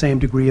the same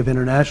degree of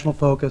international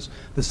focus,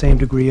 the same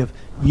degree of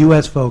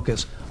U.S.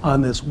 focus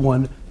on this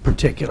one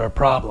particular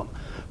problem.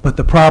 But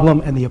the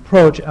problem and the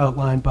approach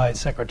outlined by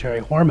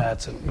Secretary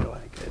Hormats, and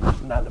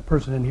there's not a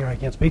person in here, I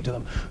can't speak to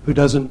them,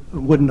 who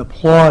wouldn't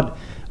applaud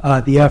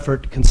the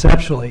effort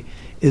conceptually,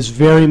 is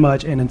very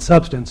much, and in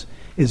substance,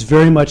 is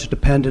very much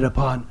dependent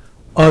upon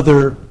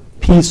other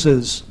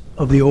pieces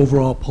of the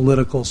overall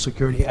political,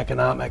 security,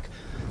 economic,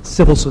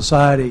 civil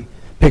society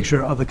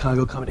picture of the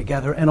Congo coming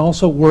together, and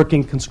also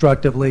working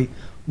constructively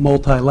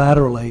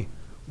multilaterally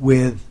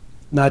with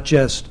not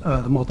just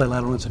the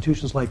multilateral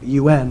institutions like the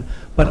UN,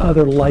 but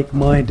other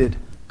like-minded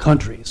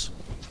countries.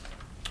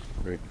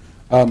 Great.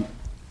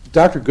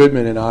 Dr.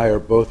 Goodman and I are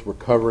both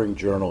recovering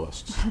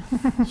journalists.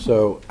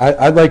 So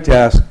I'd like to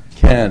ask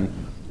Ken,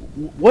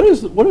 what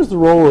is the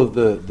role of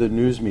the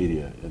news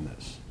media in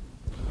this?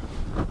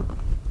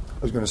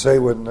 I was going to say,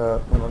 when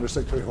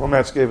Undersecretary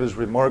Hormats gave his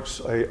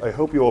remarks, I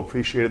hope you all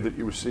appreciated that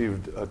you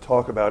received a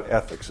talk about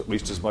ethics, at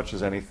least as much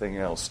as anything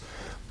else,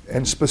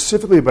 and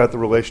specifically about the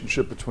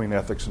relationship between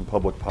ethics and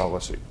public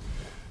policy.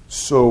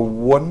 So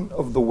one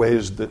of the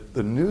ways that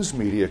the news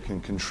media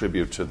can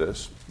contribute to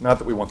this, not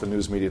that we want the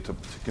news media to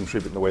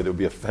contribute in a way that would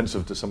be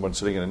offensive to someone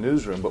sitting in a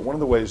newsroom, but one of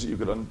the ways that you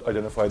could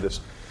identify this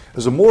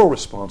as a moral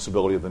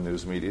responsibility of the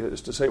news media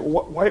is to say,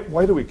 well,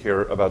 why do we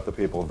care about the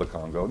people of the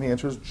Congo? And the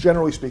answer is,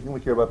 generally speaking,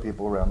 we care about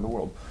people around the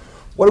world.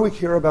 Why do we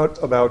care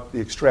about the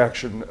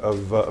extraction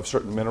of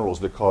certain minerals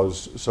that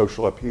cause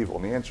social upheaval?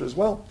 And the answer is,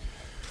 well,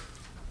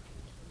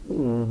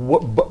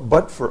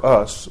 but for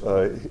us,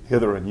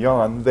 hither and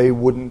yon, they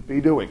wouldn't be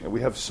doing it.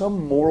 We have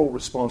some moral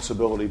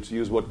responsibility to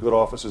use what good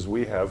offices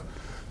we have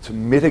to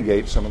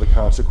mitigate some of the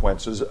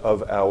consequences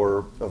of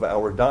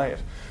our diet.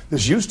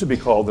 This used to be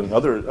called in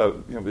another.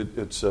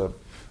 It's a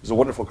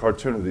wonderful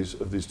cartoon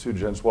of these two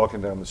gents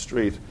walking down the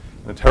street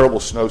in a terrible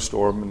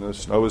snowstorm, and the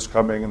snow is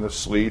coming, and the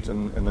sleet,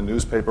 and the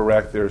newspaper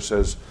rack there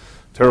says,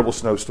 "Terrible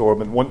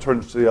snowstorm," and one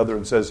turns to the other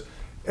and says,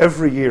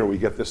 "Every year we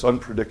get this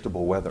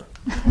unpredictable weather."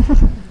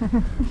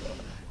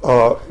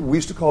 We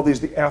used to call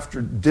these the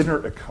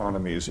after-dinner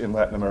economies in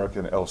Latin America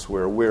and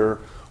elsewhere, where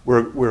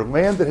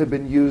land that had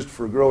been used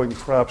for growing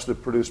crops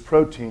that produced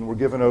protein were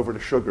given over to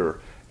sugar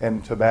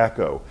and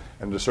tobacco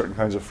and to certain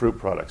kinds of fruit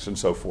products and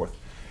so forth.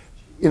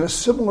 In a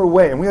similar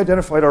way, and we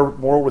identified our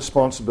moral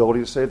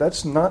responsibility to say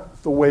that's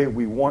not the way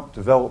we want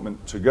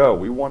development to go.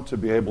 We want to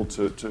be able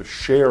to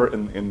share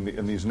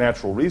in these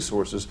natural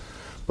resources,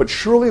 but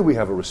surely we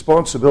have a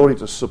responsibility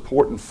to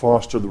support and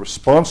foster the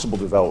responsible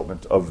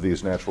development of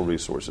these natural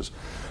resources.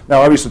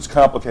 Now, obviously, it's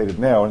complicated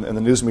now, and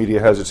the news media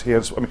has its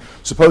hands. I mean,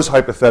 suppose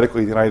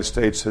hypothetically the United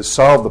States has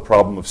solved the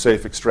problem of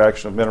safe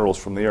extraction of minerals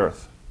from the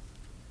earth.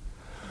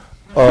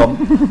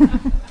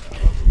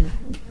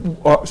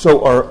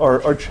 So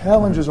our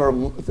challenges are,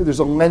 there's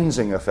a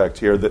lensing effect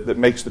here that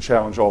makes the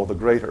challenge all the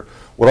greater.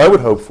 What I would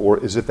hope for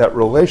is that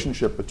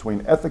relationship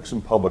between ethics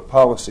and public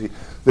policy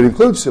that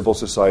includes civil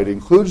society,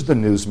 includes the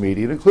news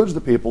media, it includes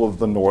the people of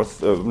the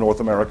North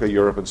America,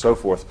 Europe, and so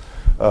forth,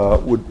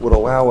 would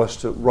allow us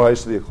to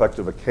rise to the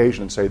collective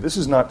occasion and say, this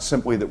is not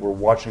simply that we're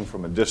watching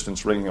from a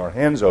distance, wringing our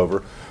hands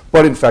over,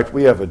 but in fact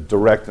we have a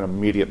direct and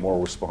immediate moral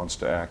response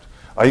to act.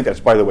 I think that's,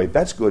 by the way,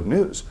 that's good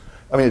news.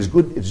 I mean, it's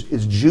good.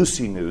 It's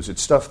juicy news.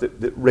 It's stuff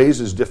that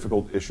raises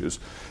difficult issues.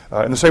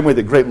 In the same way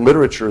that great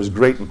literature is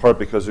great in part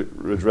because it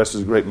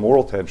addresses great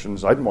moral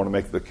tensions, I'd want to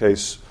make the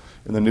case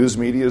in the news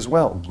media as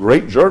well.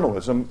 Great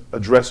journalism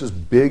addresses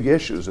big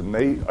issues, and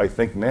they, I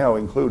think, now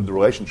include the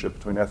relationship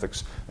between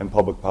ethics and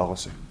public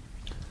policy.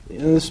 And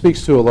this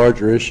speaks to a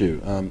larger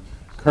issue.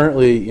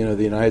 Currently,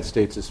 the United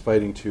States is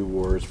fighting two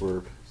wars.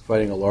 We're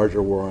fighting a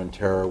larger war on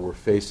terror. We're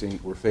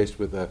faced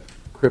with a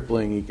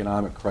crippling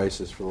economic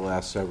crisis for the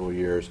last several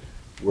years.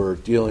 We're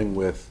dealing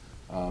with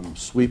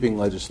sweeping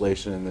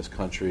legislation in this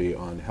country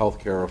on health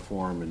care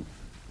reform and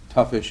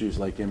tough issues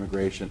like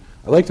immigration.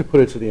 I'd like to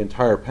put it to the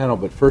entire panel,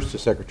 but first to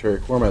Secretary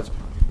Hormats.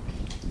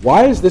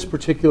 Why is this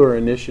particular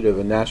initiative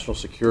a national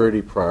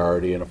security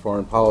priority and a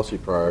foreign policy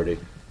priority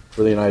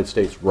for the United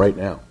States right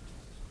now?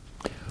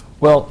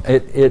 Well,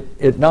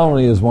 it not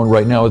only is one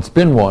right now, it's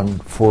been one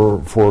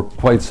for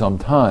quite some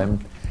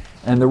time.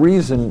 And the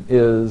reason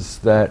is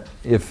that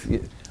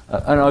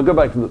and I'll go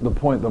back to the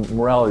point, the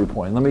morality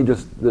point.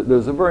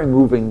 There's a very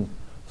moving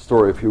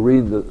story. If you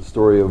read the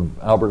story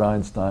of Albert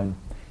Einstein,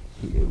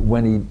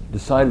 when he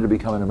decided to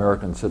become an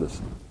American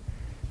citizen,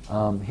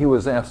 he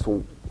was asked,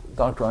 well,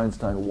 Dr.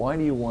 Einstein, why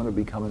do you want to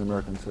become an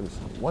American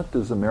citizen? What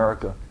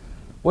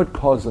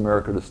caused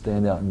America to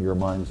stand out in your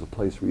mind as a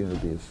place where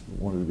you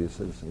wanted to be a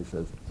citizen? He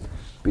says,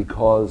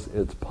 because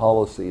its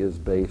policy is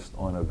based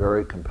on a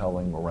very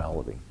compelling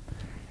morality.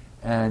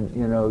 And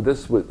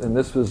this was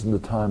in the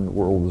time the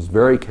world was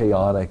very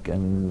chaotic,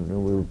 and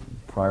we were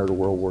prior to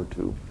World War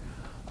II.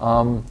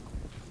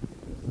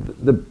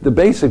 The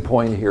basic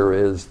point here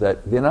is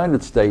that the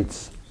United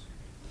States,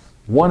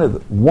 some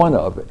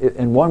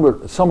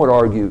would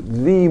argue,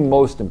 the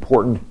most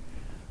important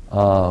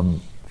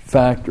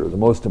factor, the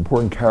most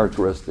important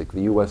characteristic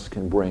the U.S.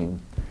 can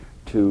bring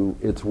to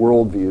its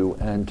worldview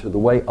and to the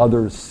way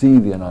others see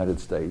the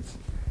United States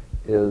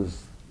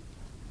is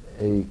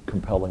a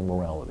compelling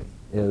morality.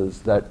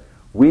 Is that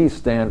we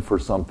stand for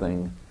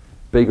something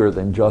bigger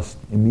than just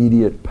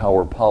immediate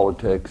power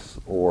politics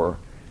or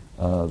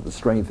the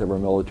strength of our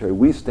military.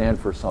 We stand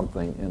for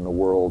something in the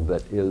world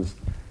that is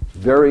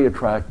very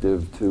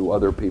attractive to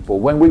other people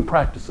when we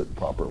practice it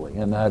properly,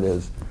 and that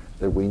is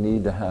that we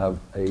need to have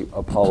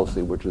a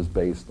policy which is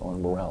based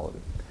on morality.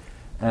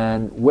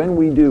 And when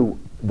we do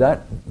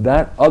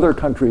that other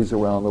countries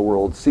around the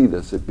world see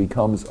this. It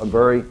becomes a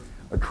very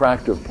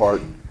attractive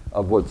part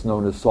of what's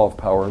known as soft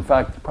power. In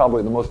fact,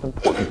 probably the most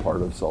important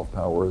part of soft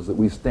power is that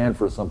we stand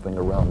for something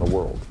around the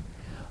world.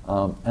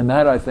 And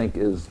that, I think,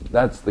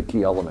 that's the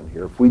key element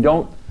here. If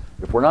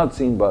we're not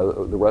seen by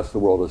the rest of the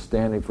world as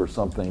standing for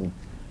something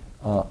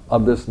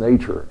of this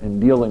nature in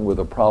dealing with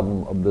a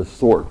problem of this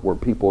sort, where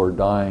people are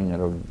dying at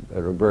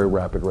a very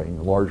rapid rate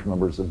and large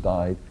numbers have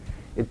died,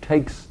 it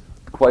takes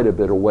quite a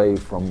bit away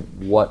from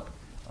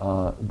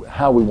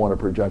how we want to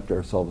project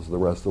ourselves to the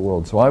rest of the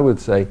world. So I would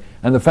say,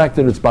 and the fact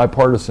that it's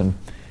bipartisan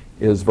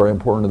is very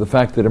important, and the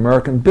fact that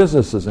American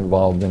business is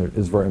involved in it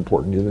is very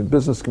important. The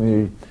business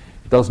community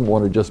doesn't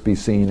want to just be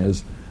seen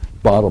as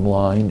bottom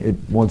line. It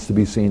wants to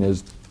be seen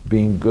as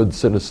being good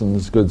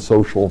citizens, good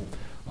social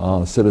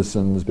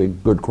citizens, being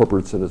good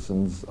corporate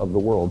citizens of the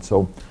world.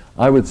 So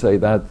I would say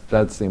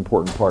that's the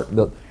important part.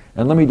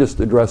 And let me just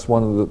address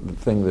one of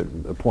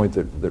the point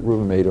that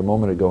Reuben made a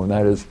moment ago, and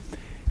that is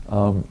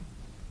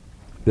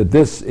that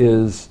this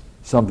is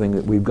something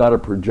that we've got to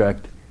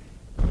project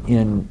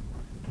in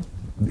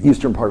the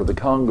eastern part of the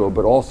Congo,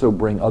 but also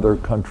bring other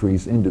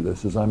countries into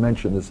this. As I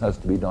mentioned, this has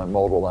to be done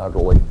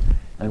multilaterally.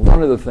 And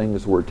one of the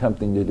things we're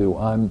attempting to do,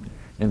 I'm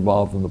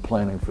involved in the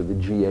planning for the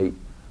G8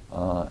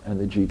 and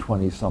the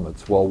G20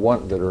 summits,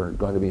 that are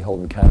going to be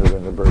held in Canada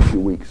in a very few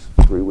weeks,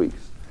 3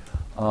 weeks.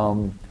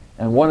 And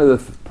one of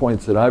the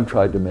points that I've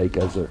tried to make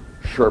as a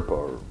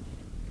Sherpa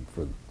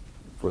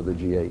for the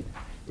G8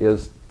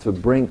 is to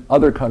bring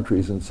other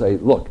countries and say,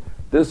 look,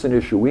 this is an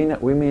issue.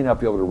 We may not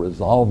be able to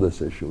resolve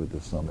this issue at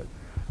this summit,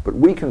 but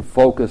we can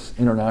focus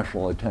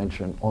international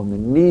attention on the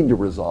need to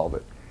resolve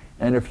it.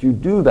 And if you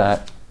do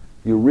that,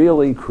 you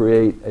really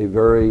create a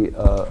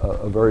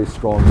very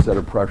strong set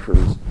of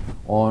pressures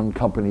on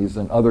companies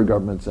and other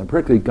governments, and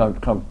particularly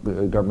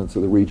governments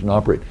of the region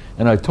operate.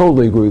 And I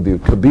totally agree with you.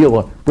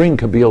 Bring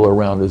Kabila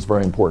around is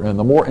very important, and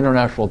the more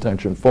international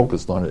attention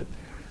focused on it,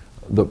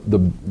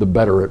 the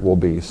better it will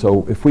be.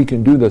 So if we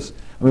can do this,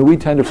 I mean, we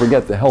tend to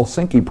forget the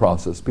Helsinki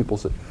process. People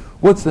say,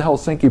 what's the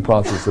Helsinki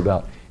process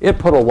about? It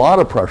put a lot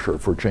of pressure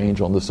for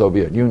change on the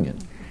Soviet Union.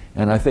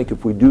 And I think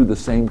if we do the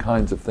same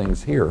kinds of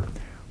things here,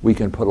 we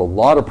can put a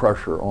lot of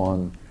pressure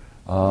on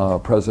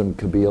President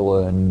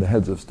Kabila and the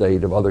heads of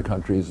state of other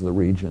countries in the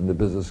region, the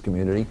business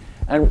community.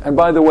 And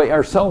by the way,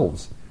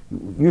 ourselves.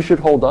 You should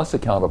hold us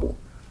accountable,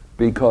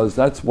 because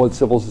that's what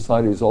civil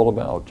society is all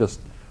about,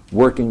 just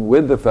working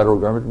with the federal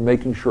government and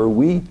making sure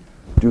we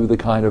do the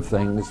kind of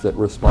things that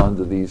respond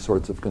to these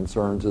sorts of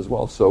concerns as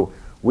well. So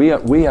we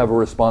have a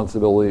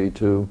responsibility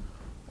to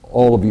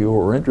all of you who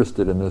are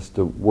interested in this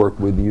to work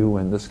with you,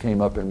 and this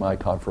came up in my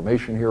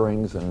confirmation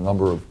hearings, and a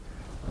number of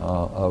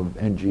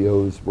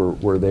NGOs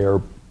were there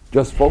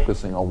just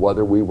focusing on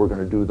whether we were going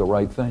to do the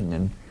right thing.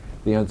 And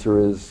the answer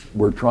is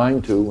we're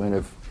trying to, and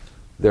if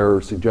there are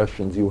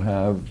suggestions you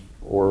have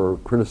or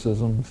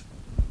criticisms,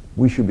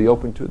 we should be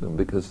open to them,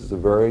 because it's a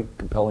very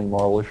compelling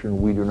moral issue, and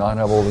we do not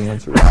have all the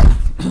answers,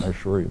 I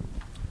assure you.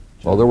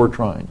 Although we're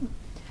trying.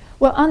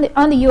 Well,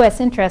 on the U.S.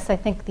 interests, I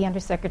think the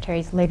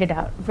Undersecretary's laid it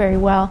out very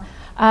well.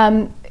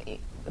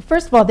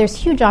 First of all, there's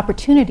huge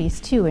opportunities,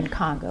 too, in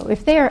Congo.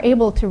 If they are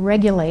able to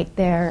regulate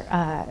their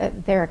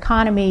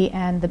economy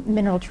and the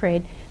mineral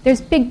trade, there's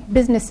big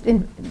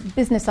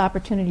business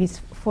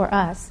opportunities for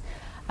us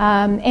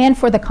and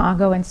for the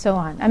Congo and so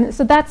on. I mean,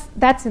 so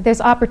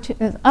there's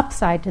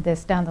upside to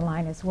this down the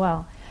line as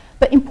well.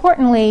 But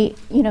importantly,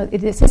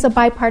 this is a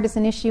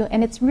bipartisan issue,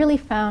 and it's really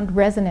found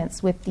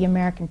resonance with the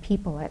American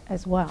people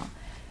as well.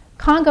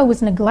 Congo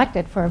was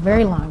neglected for a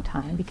very long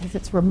time because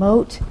it's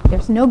remote.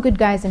 There's no good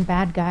guys and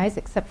bad guys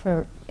except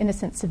for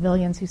innocent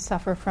civilians who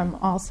suffer from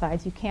all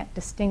sides. You can't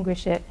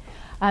distinguish it.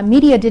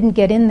 Media didn't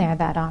get in there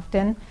that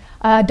often.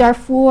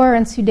 Darfur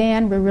and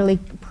Sudan were really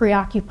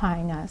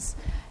preoccupying us.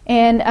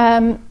 And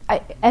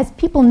as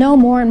people know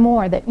more and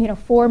more that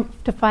 4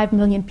 to 5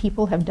 million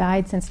people have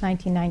died since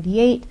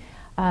 1998,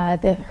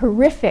 the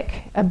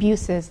horrific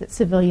abuses that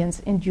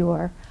civilians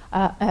endure,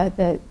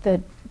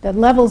 the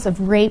levels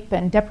of rape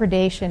and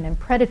depredation and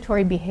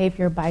predatory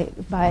behavior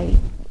by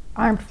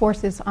armed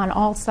forces on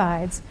all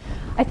sides,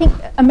 I think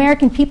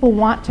American people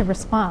want to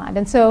respond.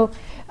 And so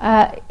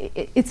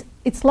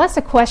it's less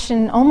a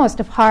question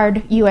almost of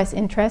hard U.S.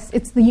 interests.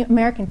 It's the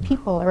American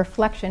people, a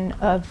reflection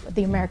of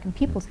the American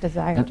people's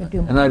desire to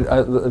do more. And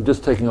I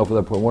just taking off of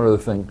that point, one other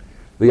thing,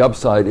 the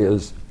upside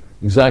is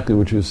exactly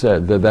what you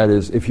said, that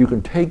is, if you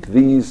can take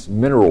these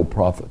mineral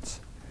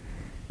profits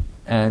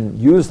and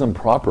use them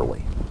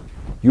properly,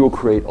 you will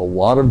create a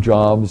lot of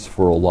jobs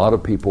for a lot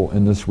of people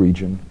in this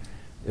region.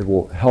 It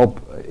will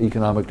help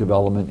economic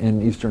development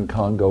in Eastern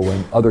Congo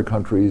and other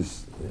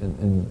countries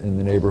in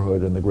the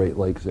neighborhood in the Great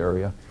Lakes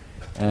area.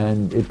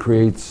 And it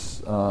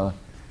creates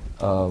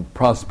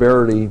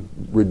prosperity,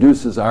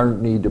 reduces our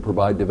need to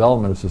provide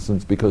development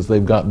assistance because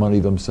they've got money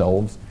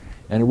themselves,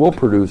 and it will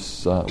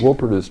produce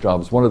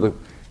jobs. One of the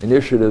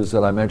initiatives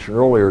that I mentioned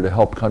earlier to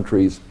help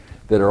countries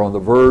that are on the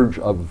verge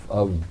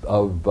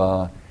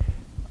of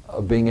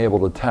being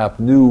able to tap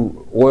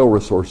new oil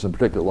resources, in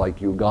particular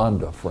like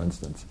Uganda, for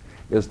instance,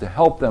 is to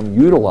help them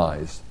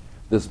utilize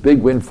this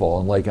big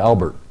windfall in Lake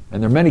Albert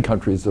And there are many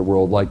countries in the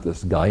world like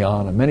this.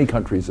 Guyana, many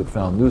countries have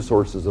found new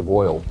sources of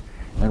oil.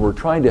 And we're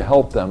trying to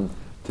help them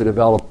to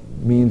develop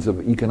means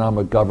of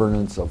economic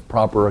governance, of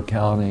proper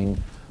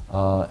accounting,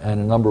 and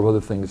a number of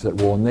other things that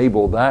will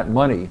enable that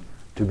money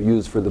to be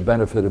used for the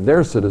benefit of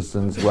their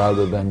citizens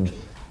rather than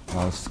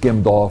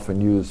skimmed off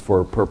and used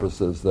for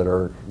purposes that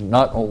are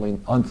not only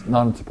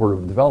not in support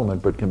of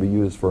development, but can be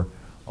used for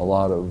a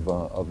lot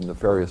of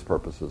nefarious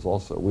purposes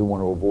also. We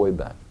want to avoid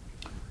that.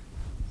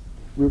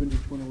 Reuben, did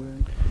you want to weigh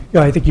in?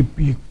 Yeah, I think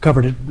you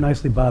covered it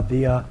nicely, Bob.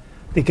 I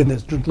think in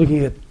this, looking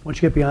at, once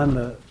you get beyond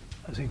the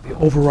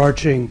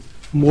overarching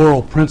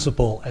moral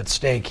principle at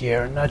stake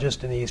here, not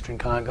just in the Eastern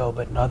Congo,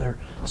 but in other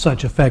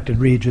such affected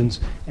regions,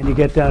 and you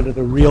get down to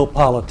the real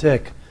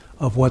politic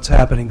of what's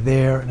happening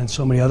there and in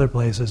so many other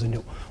places, and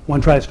one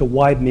tries to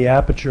widen the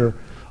aperture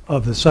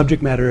of the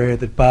subject matter area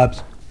that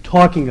Bob's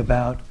talking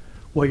about,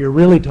 what you're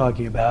really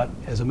talking about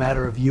as a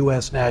matter of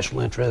U.S. national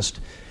interest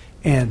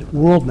and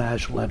world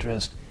national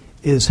interest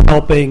is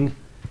helping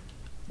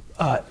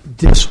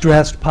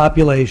distressed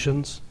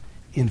populations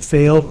in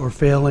failed or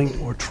failing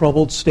or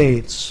troubled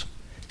states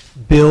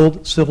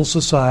build civil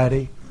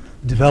society,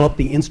 develop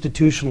the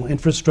institutional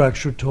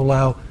infrastructure to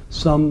allow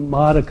some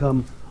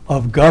modicum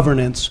of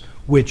governance,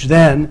 which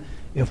then,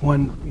 if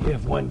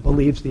one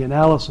believes the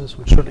analysis,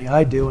 which certainly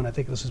I do, and I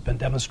think this has been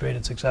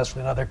demonstrated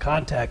successfully in other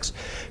contexts,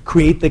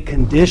 create the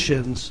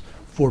conditions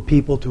for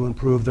people to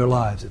improve their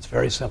lives. It's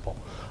very simple.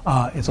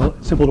 It's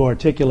simple to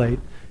articulate,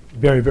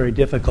 very, very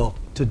difficult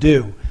to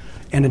do.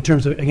 And in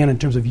terms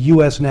of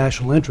U.S.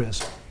 national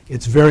interest,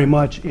 it's very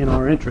much in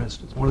our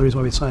interest. It's one of the reasons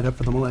why we signed up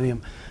for the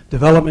Millennium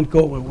Development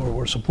Goal.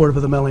 We're supportive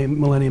of the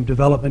Millennium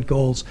Development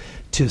Goals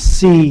to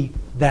see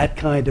that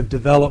kind of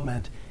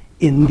development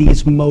in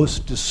these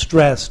most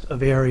distressed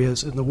of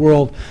areas in the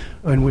world,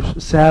 in which,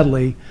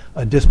 sadly,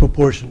 a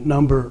disproportionate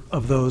number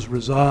of those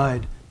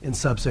reside in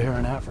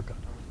sub-Saharan Africa.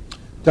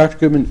 Dr.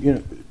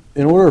 Goodman,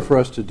 in order for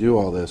us to do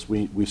all this,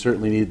 we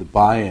certainly need the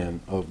buy-in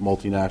of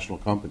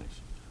multinational companies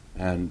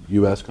and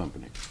U.S.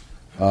 companies.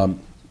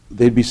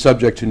 They'd be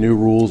subject to new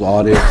rules,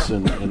 audits,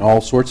 and all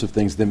sorts of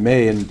things that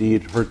may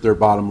indeed hurt their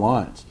bottom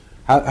lines.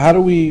 How do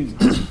we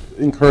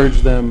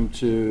encourage them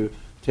to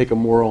take a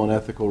moral and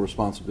ethical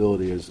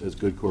responsibility as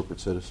good corporate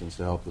citizens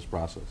to help this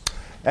process?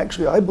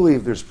 Actually, I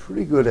believe there's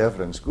pretty good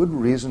evidence, good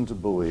reason to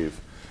believe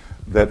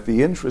that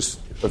the interests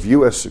of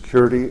U.S.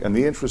 security and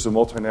the interests of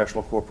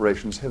multinational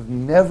corporations have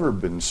never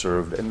been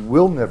served and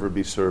will never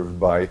be served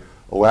by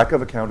a lack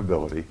of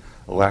accountability,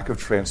 a lack of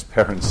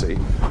transparency,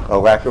 a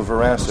lack of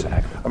veracity.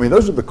 Exactly. I mean,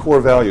 those are the core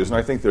values, and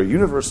I think they're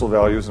universal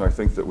values, and I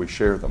think that we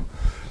share them.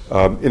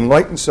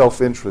 Enlightened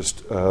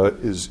self-interest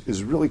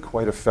is really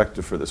quite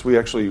effective for this. We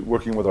actually,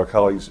 working with our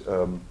colleagues,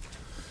 to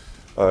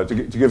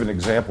give an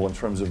example in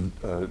terms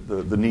of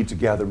the need to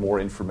gather more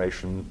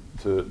information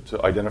to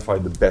identify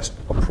the best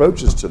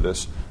approaches to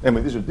this. I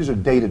mean, these are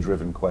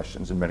data-driven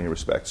questions in many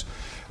respects.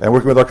 And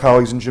working with our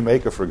colleagues in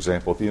Jamaica, for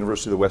example, at the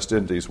University of the West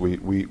Indies,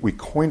 we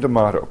coined a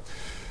motto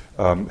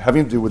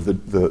having to do with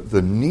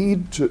the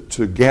need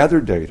to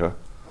gather data,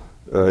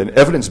 an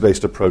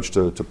evidence-based approach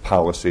to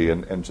policy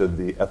and to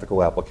the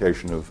ethical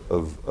application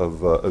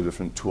of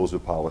different tools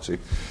of policy.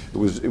 It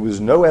was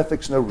no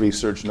ethics, no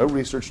research,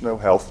 no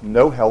health,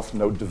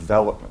 no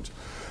development.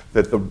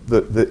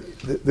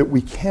 That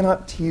we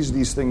cannot tease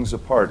these things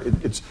apart.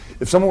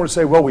 If someone were to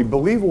say, well, we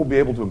believe we'll be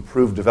able to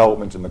improve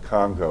development in the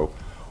Congo,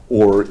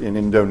 or in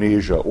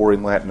Indonesia, or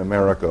in Latin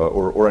America,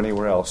 or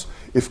anywhere else,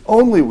 if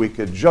only we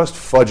could just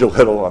fudge a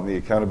little on the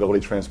accountability,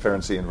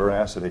 transparency, and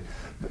veracity,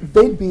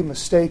 they'd be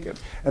mistaken.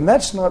 And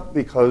that's not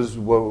because,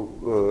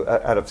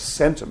 out of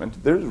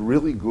sentiment. There's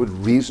really good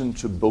reason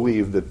to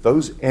believe that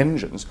those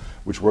engines,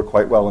 which work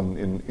quite well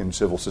in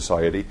civil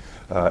society,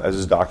 as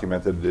is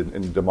documented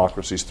in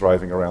democracies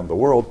thriving around the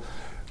world,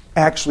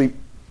 actually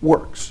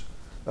works.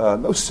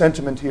 No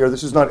sentiment here.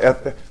 This is not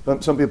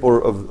some people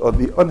are of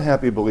the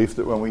unhappy belief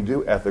that when we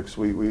do ethics,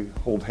 we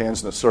hold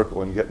hands in a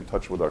circle and get in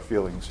touch with our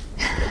feelings.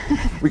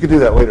 We could do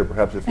that later,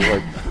 perhaps, if you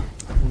like.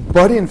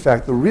 But in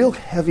fact, the real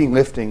heavy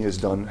lifting is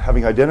done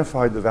having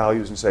identified the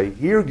values and say,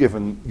 here,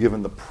 given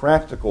the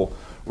practical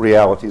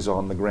realities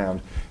on the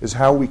ground, is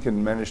how we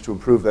can manage to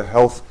improve the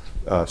health,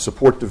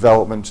 support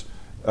development,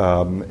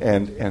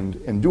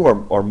 and do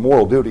our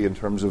moral duty in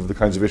terms of the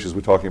kinds of issues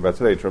we're talking about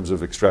today, in terms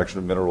of extraction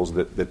of minerals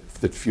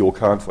that fuel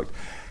conflict.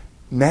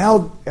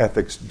 Now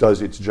ethics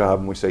does its job,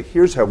 and we say,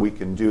 here's how we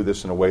can do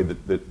this in a way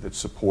that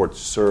supports,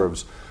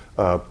 serves,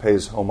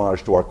 pays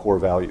homage to our core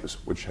values,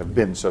 which have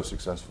been so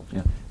successful.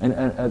 Yeah, and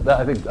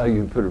I think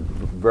you put it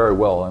very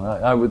well, and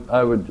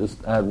I would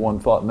just add one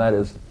thought, and that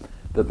is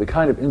that the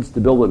kind of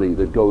instability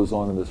that goes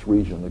on in this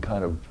region, the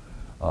kind of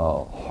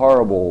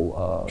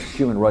horrible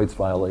human rights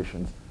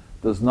violations,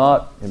 does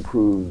not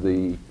improve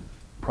the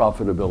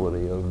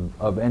profitability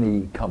of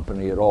any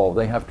company at all.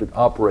 They have to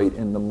operate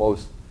in the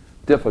most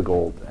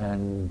difficult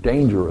and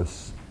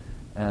dangerous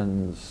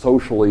and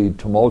socially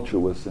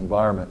tumultuous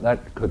environment.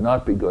 That could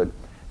not be good.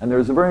 And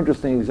there's a very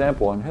interesting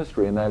example in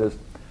history, and that is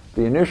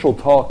the initial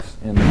talks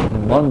in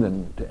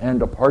London to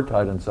end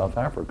apartheid in South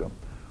Africa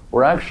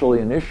were actually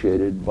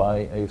initiated by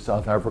a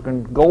South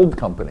African gold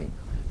company.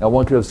 Now,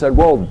 one could have said,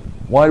 well,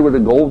 why would a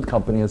gold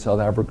company in South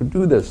Africa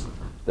do this?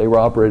 They were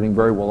operating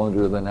very well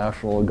under the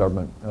national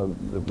government,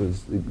 that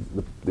was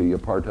the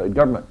apartheid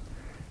government.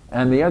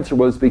 And the answer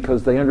was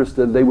because they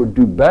understood they would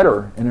do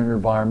better in an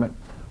environment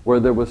where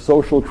there was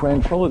social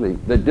tranquility,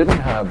 that didn't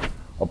have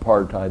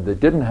apartheid, that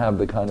didn't have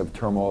the kind of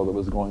turmoil that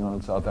was going on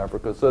in South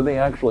Africa. So they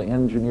actually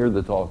engineered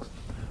the talks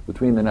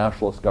between the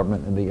nationalist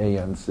government and the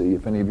ANC.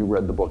 If any of you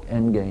read the book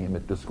Endgame,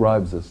 it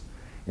describes this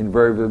in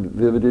very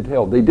vivid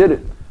detail. They did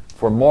it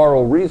for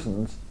moral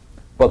reasons,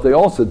 but they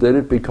also did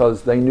it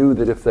because they knew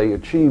that if they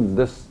achieved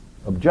this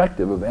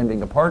objective of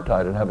ending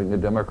apartheid and having a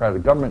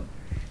democratic government,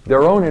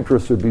 their own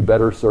interests would be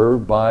better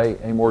served by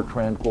a more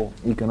tranquil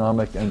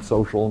economic and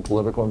social and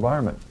political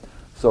environment.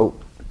 So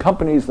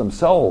companies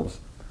themselves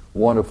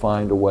want to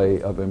find a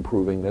way of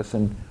improving this,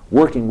 and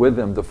working with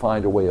them to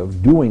find a way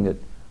of doing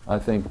it, I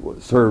think,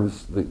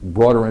 serves the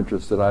broader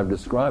interests that I've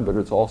described, but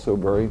it's also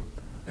very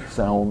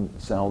sound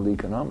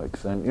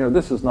economics. And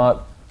this is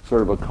not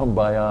sort of a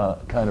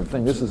kumbaya kind of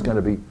thing. This is going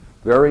to be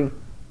very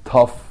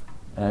tough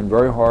and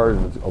very hard,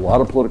 and a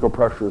lot of political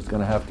pressure is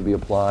going to have to be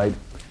applied,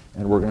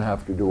 and we're going to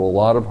have to do a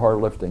lot of hard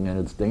lifting, and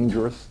it's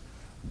dangerous,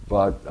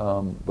 but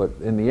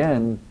in the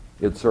end,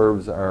 it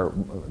serves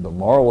the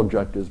moral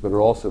objectives, but it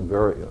also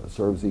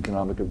serves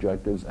economic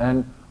objectives,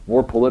 and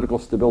more political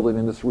stability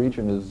in this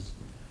region is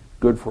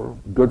good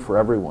for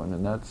everyone.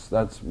 And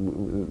that's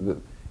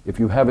if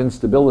you have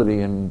instability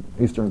in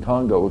Eastern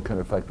Congo, it can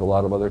affect a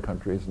lot of other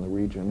countries in the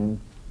region, and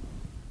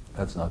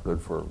that's not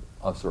good for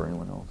us or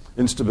anyone else.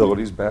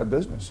 Instability is bad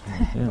business,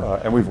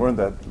 and we've learned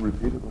that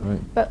repeatedly.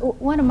 Right. But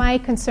one of my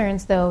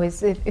concerns, though,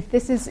 is if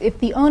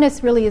the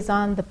onus really is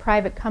on the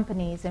private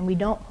companies, and we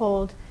don't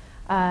hold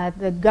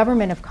the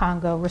government of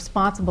Congo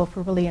responsible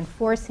for really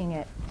enforcing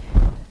it.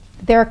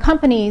 There are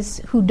companies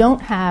who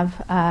don't have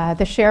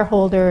the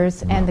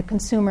shareholders and the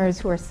consumers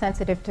who are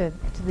sensitive to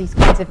these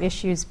kinds of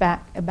issues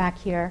back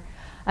here.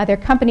 There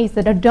are companies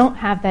that don't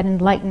have that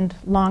enlightened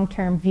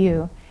long-term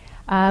view,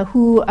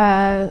 who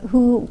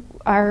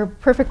are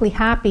perfectly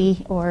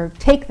happy or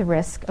take the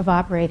risk of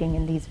operating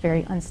in these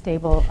very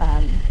unstable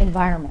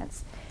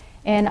environments.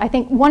 And I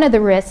think one of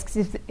the risks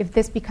is if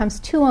this becomes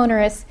too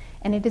onerous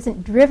and it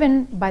isn't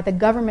driven by the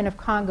government of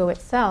Congo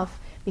itself,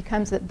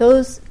 becomes that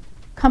those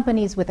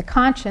companies with a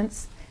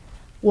conscience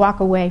walk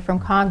away from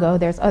Congo.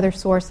 There's other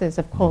sources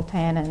of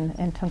coltan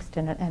and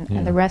tungsten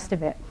and the rest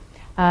of it.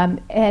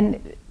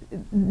 And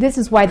this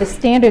is why the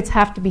standards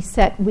have to be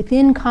set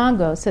within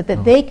Congo so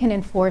that they can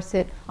enforce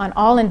it on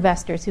all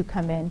investors who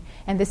come in.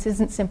 And this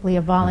isn't simply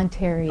a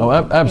voluntary... Oh,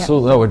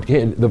 absolutely.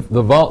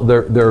 No,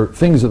 there are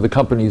things that the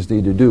companies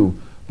need to do,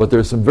 but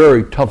there's some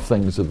very tough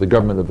things that the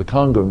government of the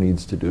Congo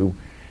needs to do.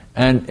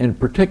 And in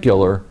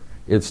particular,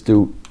 it's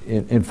to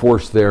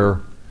enforce their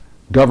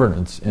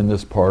governance in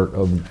this part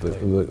of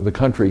the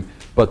country.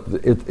 But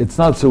it's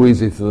not so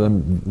easy for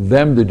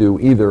them to do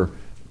either.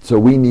 So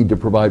we need to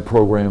provide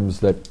programs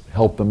that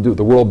help them do.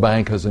 The World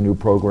Bank has a new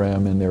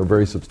program, and they're a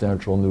very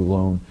substantial new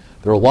loan.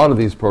 There are a lot of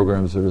these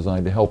programs that are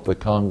designed to help the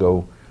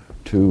Congo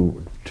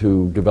to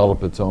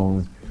develop its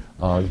own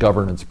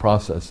governance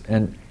process.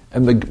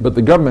 But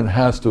the government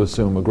has to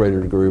assume a greater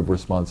degree of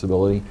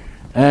responsibility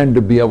and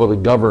to be able to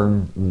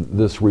govern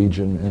this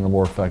region in a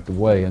more effective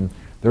way. And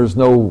there's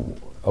no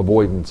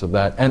avoidance of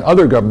that. And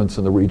other governments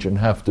in the region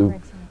have to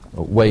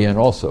weigh in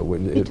also.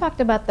 You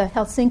talked about the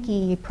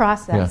Helsinki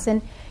process,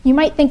 and you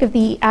might think of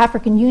the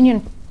African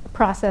Union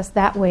process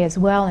that way as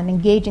well, and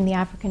engaging the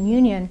African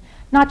Union,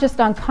 not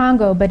just on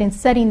Congo, but in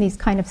setting these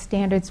kind of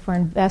standards for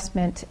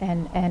investment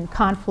and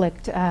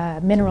conflict,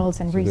 minerals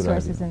and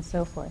resources and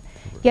so forth.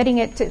 Getting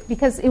it to,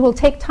 because it will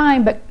take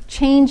time, but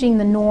changing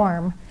the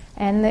norm,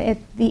 and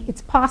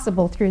it's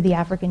possible through the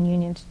African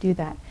Union to do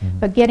that. Mm-hmm.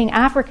 But getting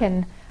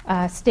African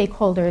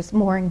stakeholders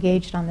more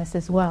engaged on this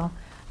as well,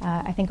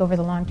 I think over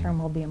the long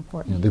term will be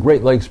important. The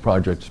Great Lakes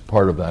Project is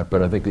part of that,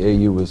 but I think the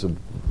AU is a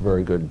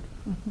very good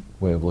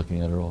way of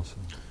looking at it also.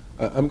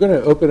 I'm going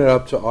to open it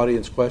up to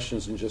audience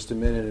questions in just a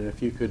minute, and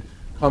if you could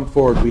come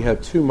forward. We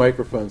have 2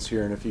 microphones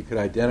here, and if you could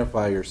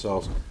identify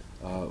yourselves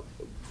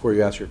before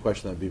you ask your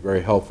question, that would be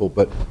very helpful.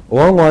 But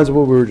along the lines of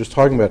what we were just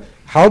talking about,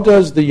 how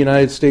does the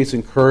United States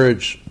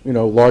encourage,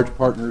 large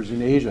partners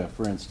in Asia,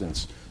 for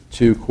instance,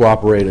 to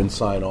cooperate and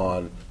sign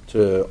on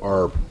to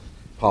our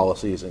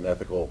policies and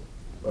ethical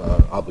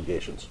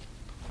obligations?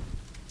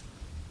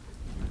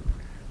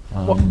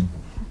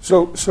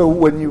 So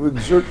when you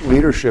exert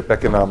leadership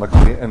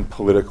economically and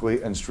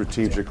politically and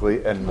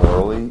strategically and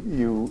morally,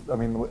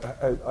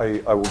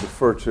 I will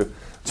defer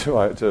to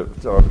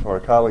our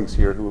colleagues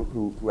here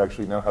who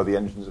actually know how the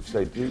engines of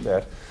state do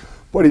that.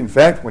 But in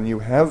fact, when you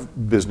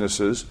have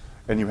businesses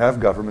and you have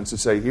governments that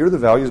say, here are the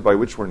values by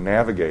which we're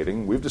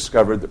navigating, we've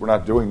discovered that we're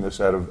not doing this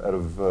out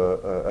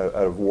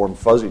of warm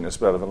fuzziness,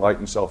 but out of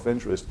enlightened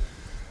self-interest.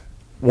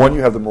 1,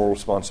 you have the moral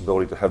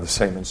responsibility to have the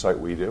same insight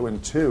we do,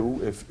 and 2,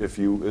 if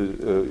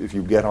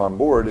you get on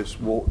board, this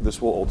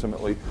will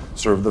ultimately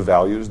serve the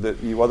values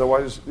that you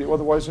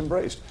otherwise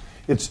embraced.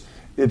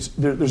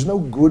 there's no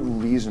good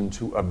reason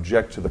to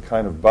object to the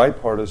kind of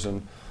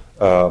bipartisan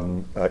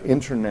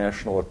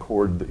international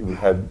accord that we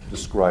had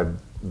described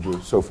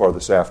so far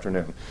this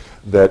afternoon.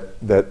 That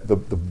the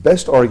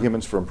best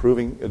arguments for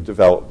improving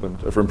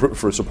development,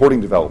 for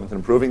supporting development and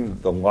improving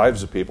the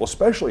lives of people,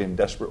 especially in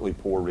desperately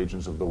poor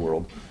regions of the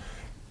world,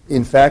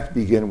 in fact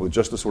begin with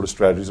just the sort of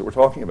strategies that we're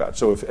talking about.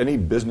 So if any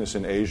business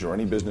in Asia or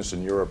any business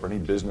in Europe or any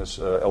business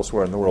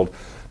elsewhere in the world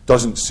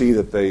doesn't see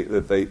that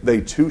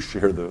they too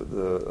share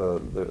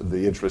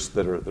the interests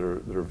that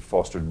are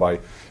fostered by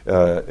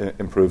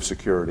improved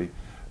security,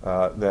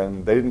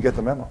 then they didn't get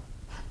the memo.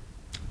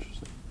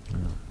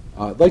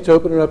 I'd like to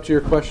open it up to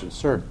your questions,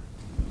 sir.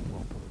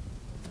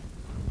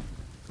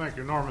 Thank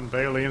you. Norman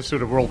Bailey,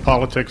 Institute of World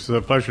Politics. It's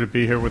a pleasure to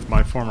be here with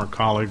my former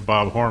colleague,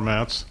 Bob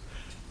Hormats.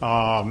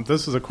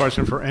 This is a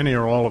question for any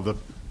or all of the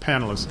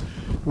panelists.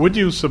 Would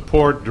you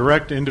support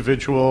direct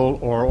individual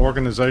or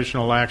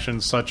organizational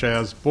actions such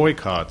as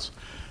boycotts?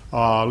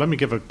 Let me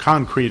give a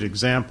concrete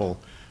example.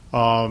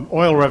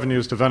 Oil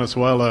revenues to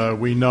Venezuela,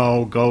 we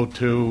know, go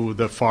to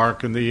the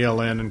FARC and the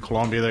ELN in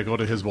Colombia. They go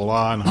to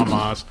Hezbollah and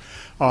Hamas.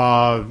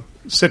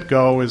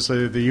 Citgo is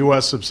the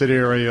U.S.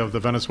 subsidiary of the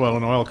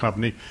Venezuelan oil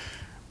company.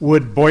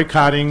 Would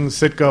boycotting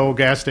Citgo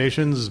gas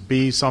stations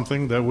be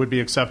something that would be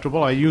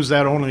acceptable? I use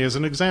that only as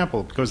an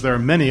example because there are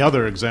many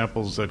other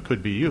examples that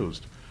could be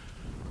used,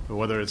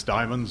 whether it's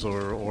diamonds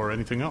or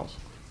anything else.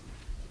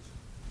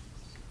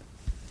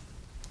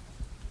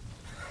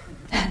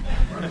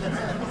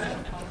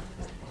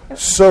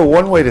 So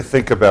one way to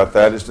think about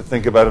that is to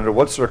think about under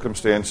what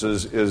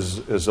circumstances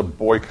is a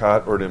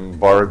boycott or an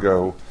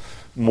embargo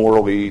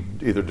morally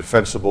either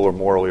defensible or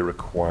morally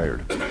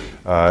required.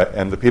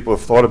 And the people who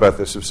have thought about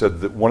this have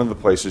said that one of the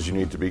places you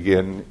need to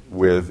begin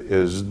with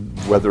is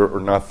whether or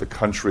not the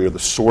country or the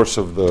source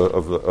of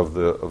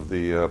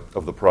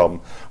the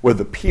problem, whether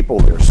the people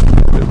there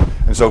supported it.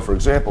 And so, for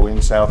example,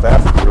 in South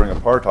Africa during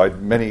apartheid,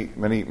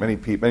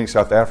 many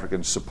South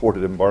Africans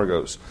supported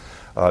embargoes.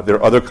 There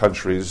are other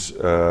countries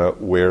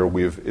where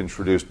we've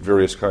introduced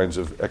various kinds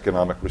of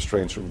economic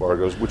restraints or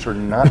embargoes which are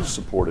not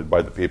supported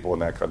by the people in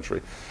that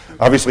country.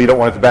 Obviously, you don't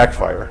want it to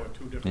backfire.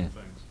 Beg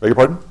your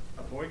pardon?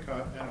 A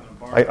boycott and an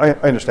embargo.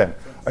 I understand.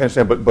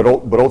 But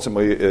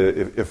ultimately,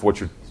 if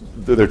what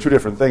they're two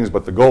different things,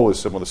 but the goal is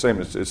similar, the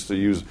same. It's to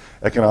use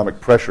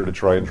economic pressure to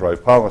try and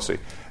drive policy.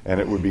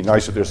 And it would be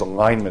nice if there's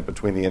alignment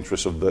between the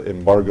interests of the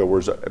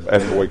embargoers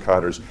and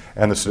boycotters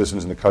and the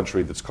citizens in the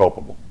country that's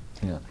culpable.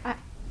 Yeah.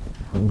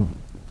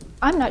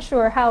 I'm not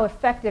sure how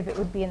effective it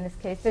would be in this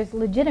case. There's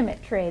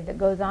legitimate trade that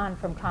goes on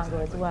from Congo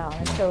as well,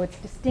 and so it's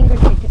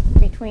distinguishing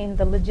between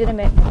the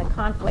legitimate and the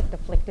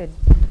conflict-afflicted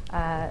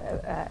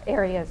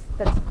areas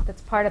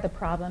that's part of the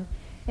problem.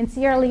 In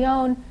Sierra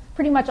Leone,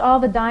 pretty much all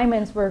the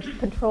diamonds were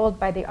controlled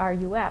by the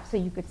RUF, so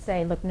you could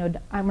say, look, no,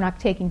 I'm not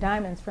taking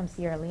diamonds from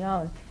Sierra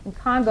Leone. In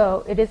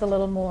Congo, it is a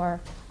little more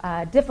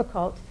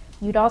difficult.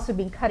 You'd also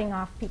be cutting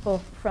off people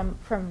from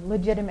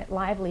legitimate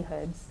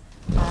livelihoods.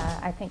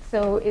 I think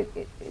so.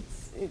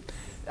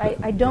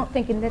 I don't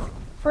think in this.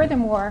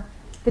 Furthermore,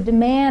 the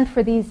demand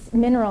for these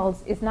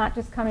minerals is not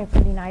just coming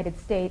from the United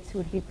States, who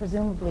would be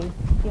presumably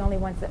the only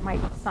ones that might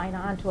sign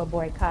on to a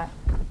boycott.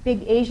 A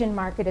big Asian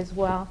market as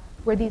well,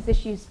 where these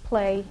issues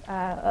play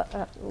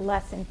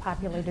less in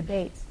popular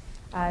debates.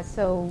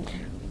 So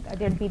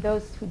there'd be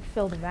those who'd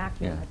fill the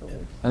vacuum, I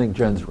believe. I think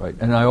Jen's right,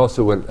 and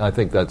I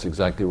think that's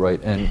exactly right.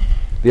 And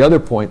the other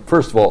point,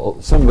 first of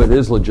all, some of it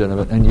is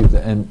legitimate,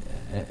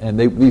 and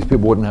these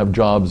people wouldn't have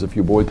jobs if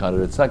you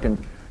boycotted it. Second,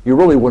 you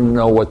really wouldn't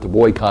know what to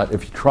boycott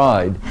if you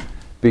tried,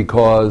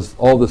 because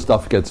all the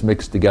stuff gets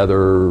mixed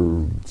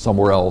together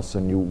somewhere else,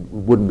 and you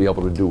wouldn't be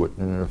able to do it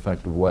in an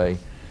effective way.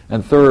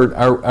 And third,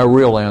 our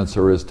real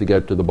answer is to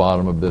get to the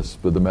bottom of this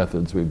with the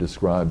methods we've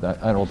described.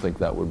 I don't think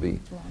that would be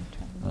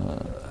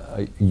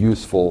a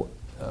useful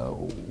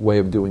way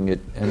of doing it,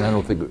 and I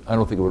don't think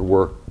it would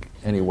work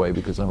anyway,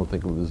 because I don't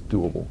think it was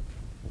doable.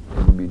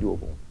 It would be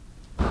doable.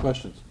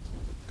 Questions?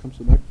 Come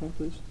to the microphone,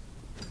 please.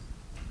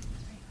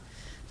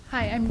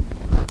 Hi,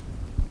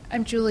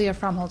 I'm Julia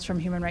Fromholtz from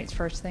Human Rights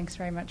First. Thanks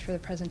very much for the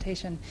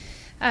presentation.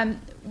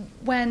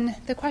 When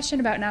the question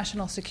about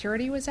national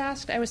security was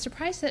asked, I was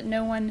surprised that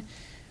no one,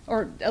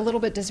 or a little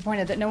bit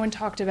disappointed that no one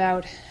talked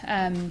about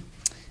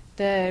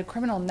the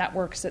criminal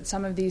networks that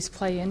some of these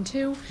play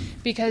into,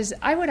 because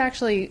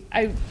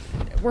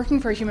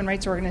working for a human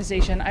rights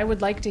organization, I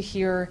would like to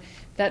hear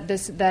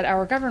that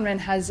our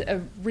government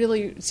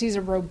sees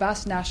a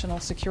robust national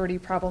security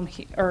problem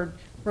or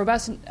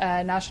robust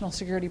national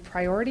security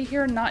priority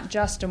here, not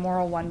just a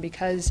moral one,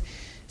 because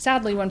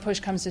sadly when push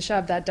comes to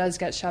shove, that does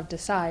get shoved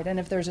aside. And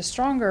if there's a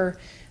stronger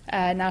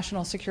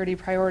national security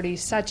priority,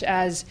 such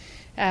as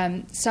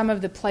some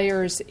of the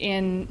players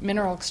in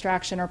mineral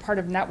extraction are part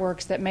of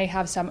networks that may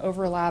have some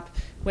overlap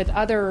with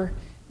other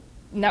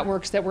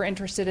networks that we're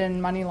interested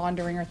in money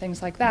laundering or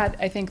things like that,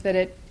 I think that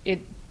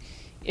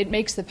it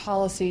makes the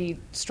policy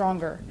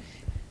stronger.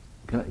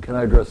 Can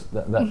I address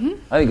that?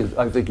 Mm-hmm.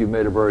 I think you've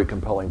made a very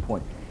compelling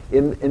point.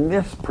 In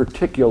this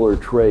particular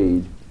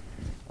trade,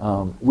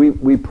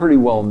 we pretty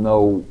well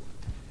know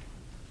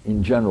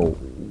in general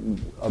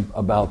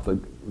about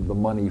the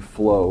money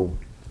flow.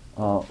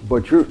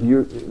 But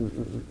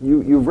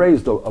you've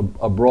raised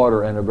a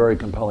broader and a very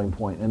compelling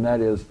point, and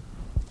that is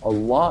a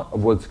lot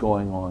of what's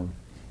going on.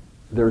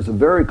 There's a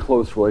very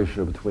close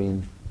relationship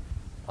between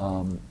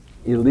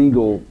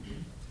illegal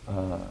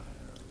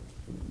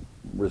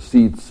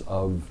receipts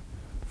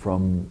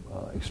from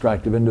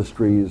extractive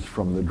industries,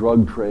 from the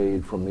drug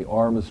trade, from the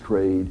arms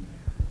trade,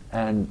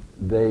 and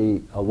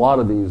a lot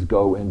of these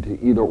go into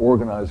either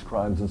organized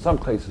crimes, in some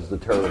cases the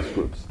terrorist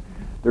groups.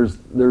 There's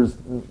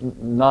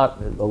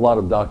not a lot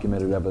of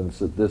documented evidence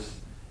that this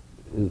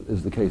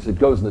is the case. It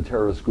goes into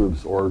terrorist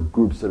groups or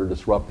groups that are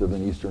disruptive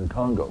in eastern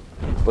Congo.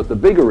 But the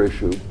bigger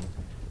issue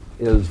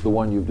is the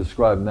one you've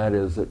described, and that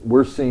is that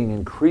we're seeing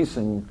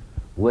increasing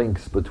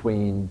links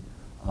between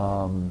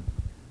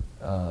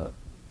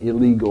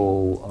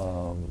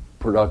illegal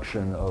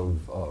production of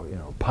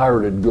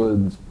pirated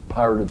goods,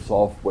 pirated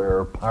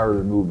software,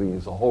 pirated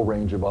movies, a whole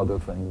range of other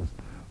things,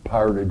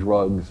 pirated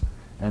drugs,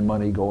 and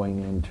money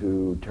going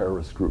into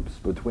terrorist groups.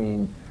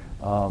 Between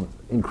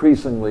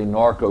increasingly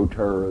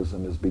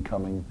narco-terrorism is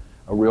becoming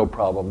a real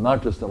problem,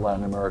 not just in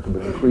Latin America,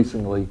 but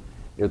increasingly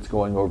it's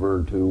going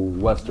over to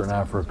Western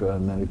Africa,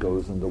 and then it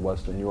goes into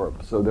Western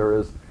Europe. So there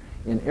is,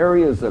 in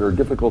areas that are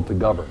difficult to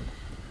govern,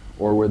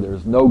 or where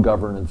there's no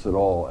governance at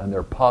all, and there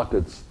are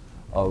pockets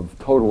of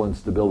total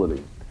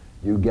instability,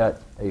 you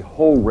get a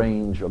whole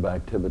range of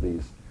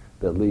activities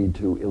that lead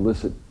to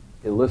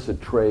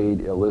illicit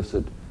trade,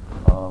 illicit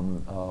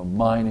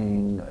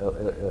mining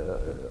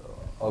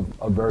of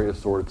various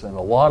sorts, and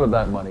a lot of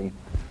that money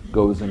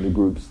goes into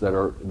groups that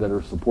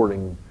are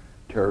supporting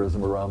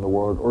terrorism around the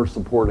world, or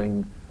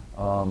supporting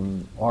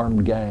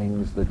armed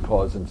gangs that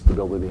cause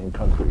instability in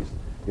countries.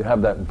 You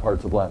have that in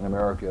parts of Latin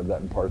America, you have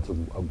that in parts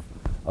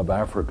of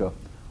Africa.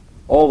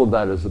 All of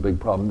that is a big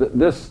problem.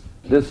 This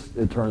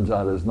it turns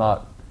out, is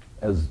not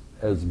as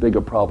big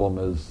a problem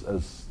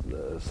as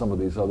some of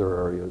these other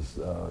areas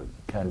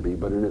can be,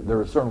 but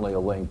there is certainly a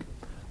link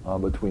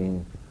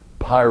between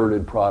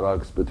pirated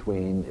products,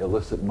 between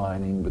illicit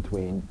mining,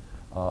 between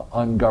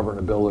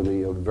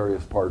ungovernability of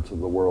various parts of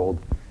the world,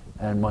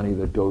 and money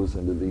that goes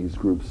into these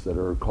groups that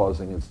are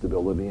causing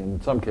instability, and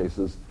in some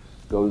cases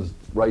goes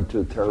right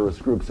to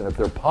terrorist groups. And if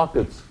there are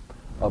pockets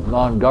of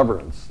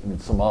non-governance, I mean,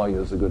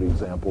 Somalia is a good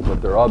example,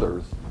 but there are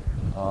others,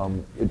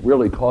 it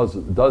really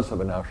does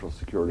have a national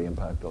security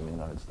impact on the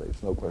United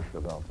States, no question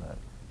about that.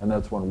 And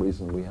that's one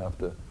reason we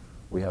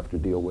have to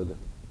deal with it.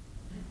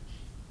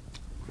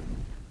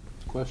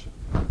 Question.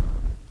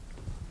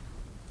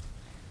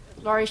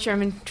 Laurie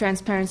Sherman,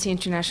 Transparency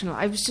International.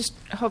 I was just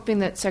hoping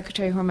that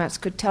Secretary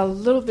Hormats could tell a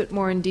little bit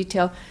more in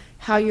detail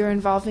how you're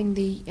involving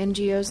the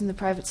NGOs and the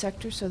private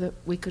sector so that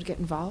we could get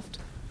involved.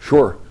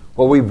 Sure.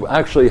 Well, we've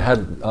actually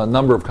had a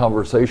number of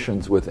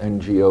conversations with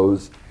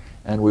NGOs,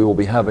 and we will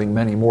be having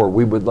many more.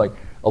 We would like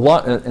a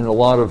lot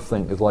of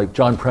things, like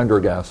John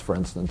Prendergast, for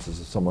instance, is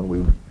someone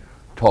we've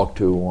talked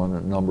to on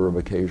a number of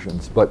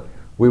occasions. But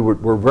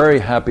we're very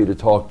happy to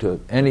talk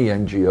to any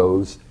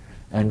NGOs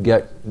and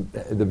get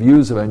the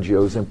views of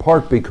NGOs, in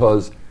part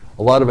because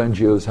a lot of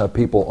NGOs have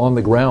people on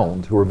the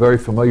ground who are very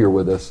familiar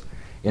with this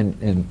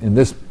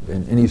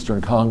in Eastern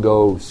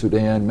Congo,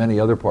 Sudan, many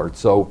other parts.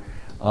 So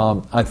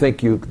I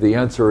think the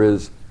answer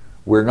is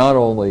we're not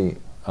only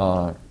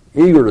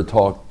eager to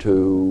talk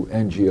to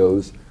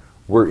NGOs,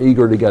 we're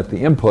eager to get the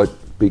input,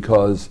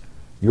 because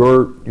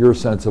your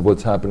sense of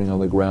what's happening on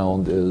the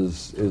ground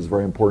is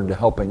very important to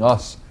helping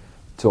us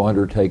to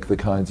undertake the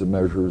kinds of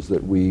measures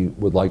that we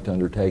would like to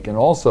undertake. And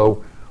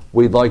also,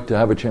 we'd like to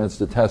have a chance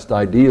to test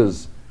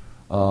ideas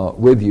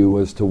with you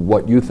as to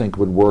what you think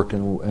would work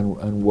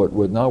and what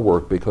would not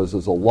work, because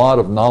there's a lot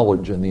of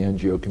knowledge in the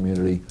NGO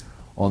community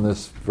on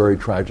this very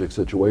tragic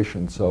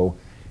situation. So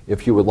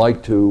if you would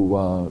like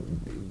to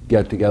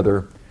get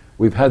together,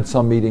 we've had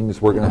some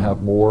meetings, we're going to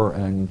have more,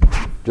 and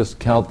just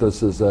count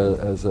this as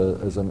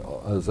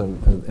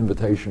an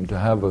invitation to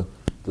have a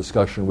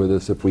discussion with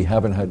us. If we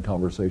haven't had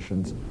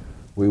conversations,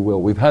 we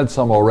will. We've had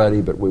some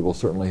already, but we will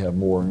certainly have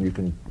more,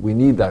 and we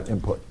need that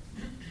input.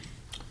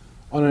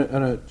 On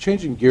a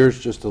changing gears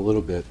just a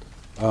little bit,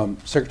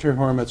 Secretary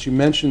Hormats, you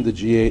mentioned the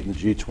G8 and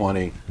the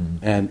G20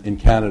 and in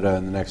Canada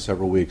in the next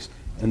several weeks,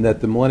 and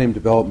that the Millennium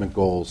Development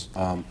Goals,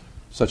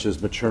 such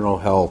as maternal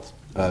health,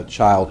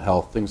 child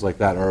health, things like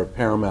that, are of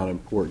paramount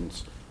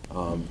importance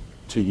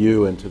to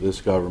you and to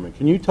this government.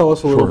 Can you tell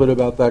us a little bit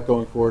about that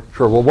going forward?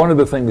 Sure. Well, one of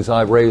the things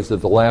I've raised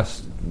at the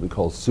last, we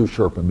call Sioux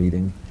Sherpa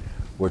meeting,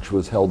 which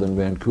was held in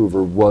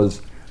Vancouver,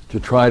 was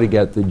to try to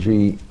get the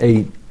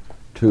G8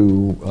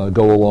 to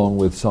go along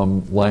with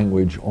some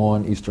language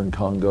on Eastern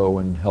Congo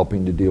and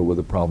helping to deal with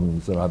the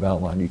problems that I've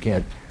outlined. You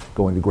can't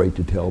go into great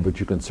detail,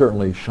 but you can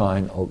certainly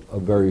shine a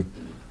very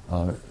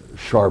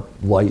sharp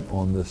light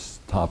on this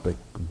topic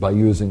by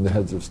using the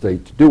heads of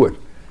state to do it.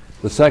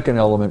 The second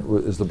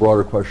element is the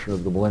broader question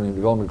of the Millennium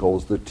Development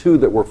Goals. The two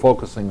that we're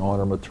focusing on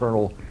are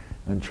maternal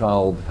and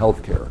child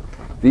health care.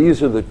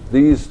 These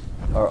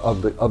are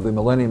of the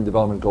Millennium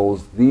Development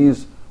Goals.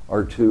 These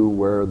are two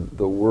where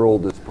the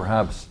world is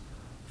perhaps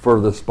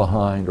furthest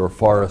behind or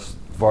farthest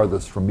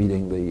farthest from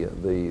meeting the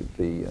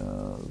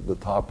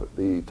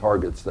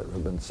targets that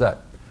have been set.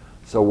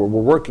 So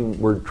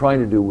we're trying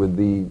to do with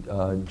the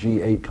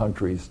G8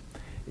 countries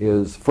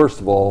is,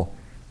 first of all,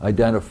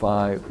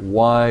 identify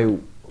how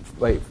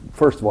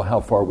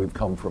far we've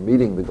come from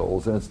meeting the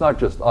goals. And it's not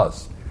just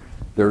us.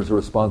 There's a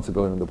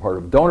responsibility on the part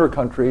of donor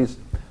countries.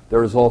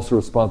 There is also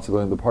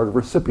responsibility on the part of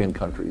recipient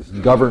countries.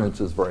 Governance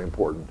is very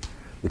important.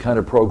 The kind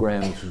of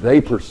programs they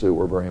pursue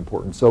are very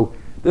important. So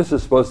this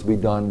is supposed to be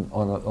done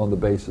on the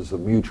basis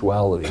of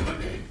mutuality.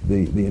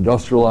 The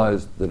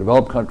industrialized, the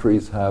developed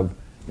countries have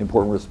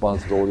important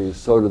responsibilities,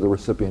 so do the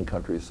recipient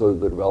countries, so do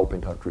the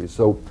developing countries.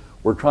 So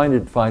we're trying to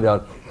find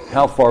out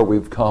how far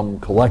we've come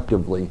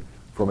collectively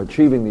from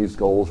achieving these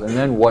goals, and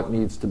then what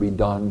needs to be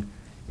done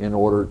in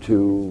order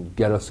to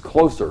get us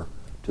closer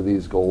to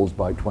these goals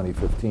by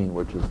 2015,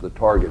 which is the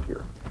target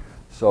here.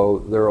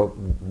 So there are a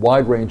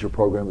wide range of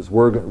programs.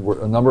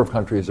 A number of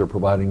countries are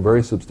providing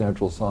very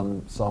substantial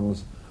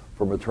sums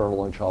for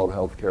maternal and child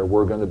health care.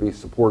 We're going to be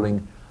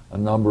supporting a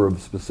number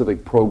of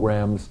specific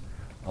programs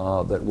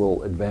that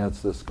will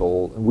advance this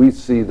goal. And we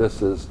see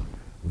this as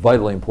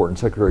vitally important.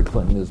 Secretary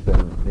Clinton has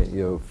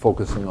been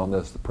focusing on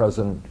this. The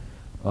President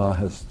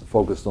has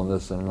focused on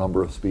this in a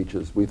number of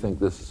speeches. We think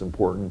this is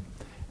important.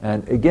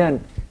 And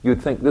again,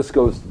 you'd think, this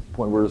goes to the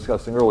point we were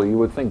discussing earlier, you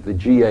would think the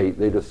G8,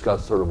 they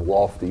discuss sort of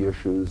lofty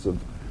issues of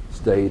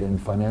state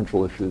and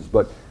financial issues,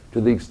 but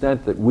to the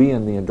extent that we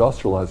in the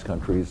industrialized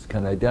countries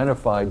can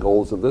identify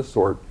goals of this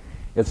sort,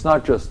 it's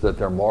not just that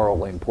they're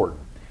morally important.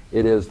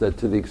 It is that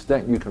to the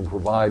extent you can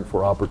provide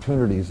for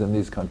opportunities in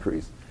these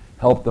countries,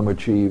 help them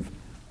achieve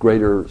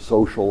greater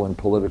social and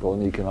political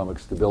and economic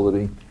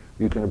stability,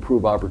 you can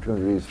improve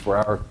opportunities for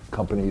our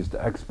companies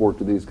to export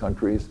to these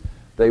countries.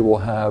 They will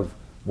have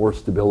more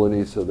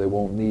stability, so they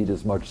won't need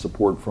as much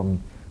support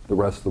from the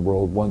rest of the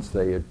world once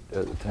they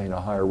attain a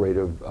higher rate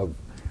of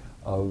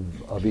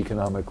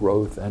economic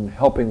growth. And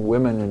helping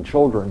women and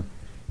children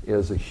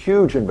is a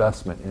huge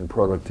investment in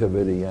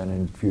productivity and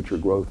in future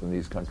growth in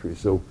these countries.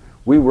 So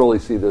we really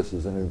see this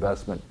as an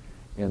investment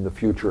in the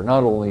future,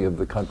 not only of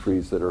the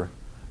countries that are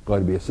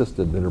going to be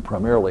assisted, that are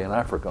primarily in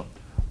Africa,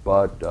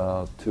 but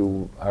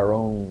to our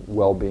own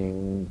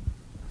well-being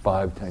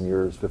 5, 10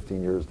 years,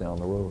 15 years down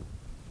the road.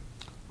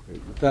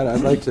 With that,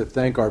 I'd like to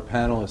thank our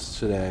panelists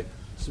today.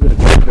 This has been a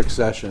terrific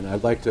session.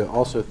 I'd like to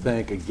also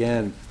thank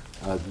again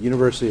the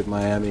University of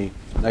Miami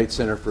Knight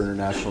Center for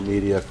International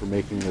Media for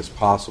making this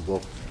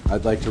possible.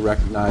 I'd like to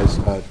recognize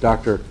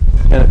Dr.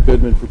 Kenneth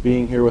Goodman for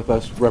being here with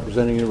us,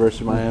 representing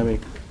University of Miami,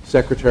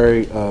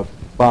 Secretary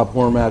Bob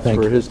Hormats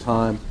for his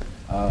time,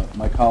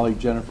 my colleague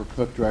Jennifer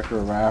Cooke, Director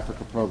of our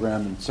Africa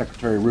Program, and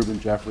Secretary Reuben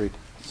Jeffery,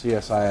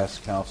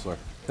 CSIS Counselor.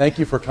 Thank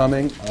you for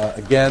coming.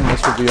 Again,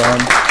 this will be on.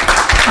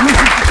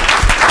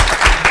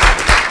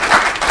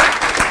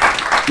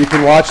 You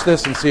can watch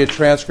this and see a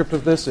transcript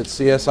of this at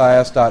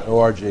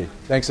csis.org.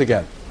 Thanks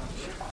again.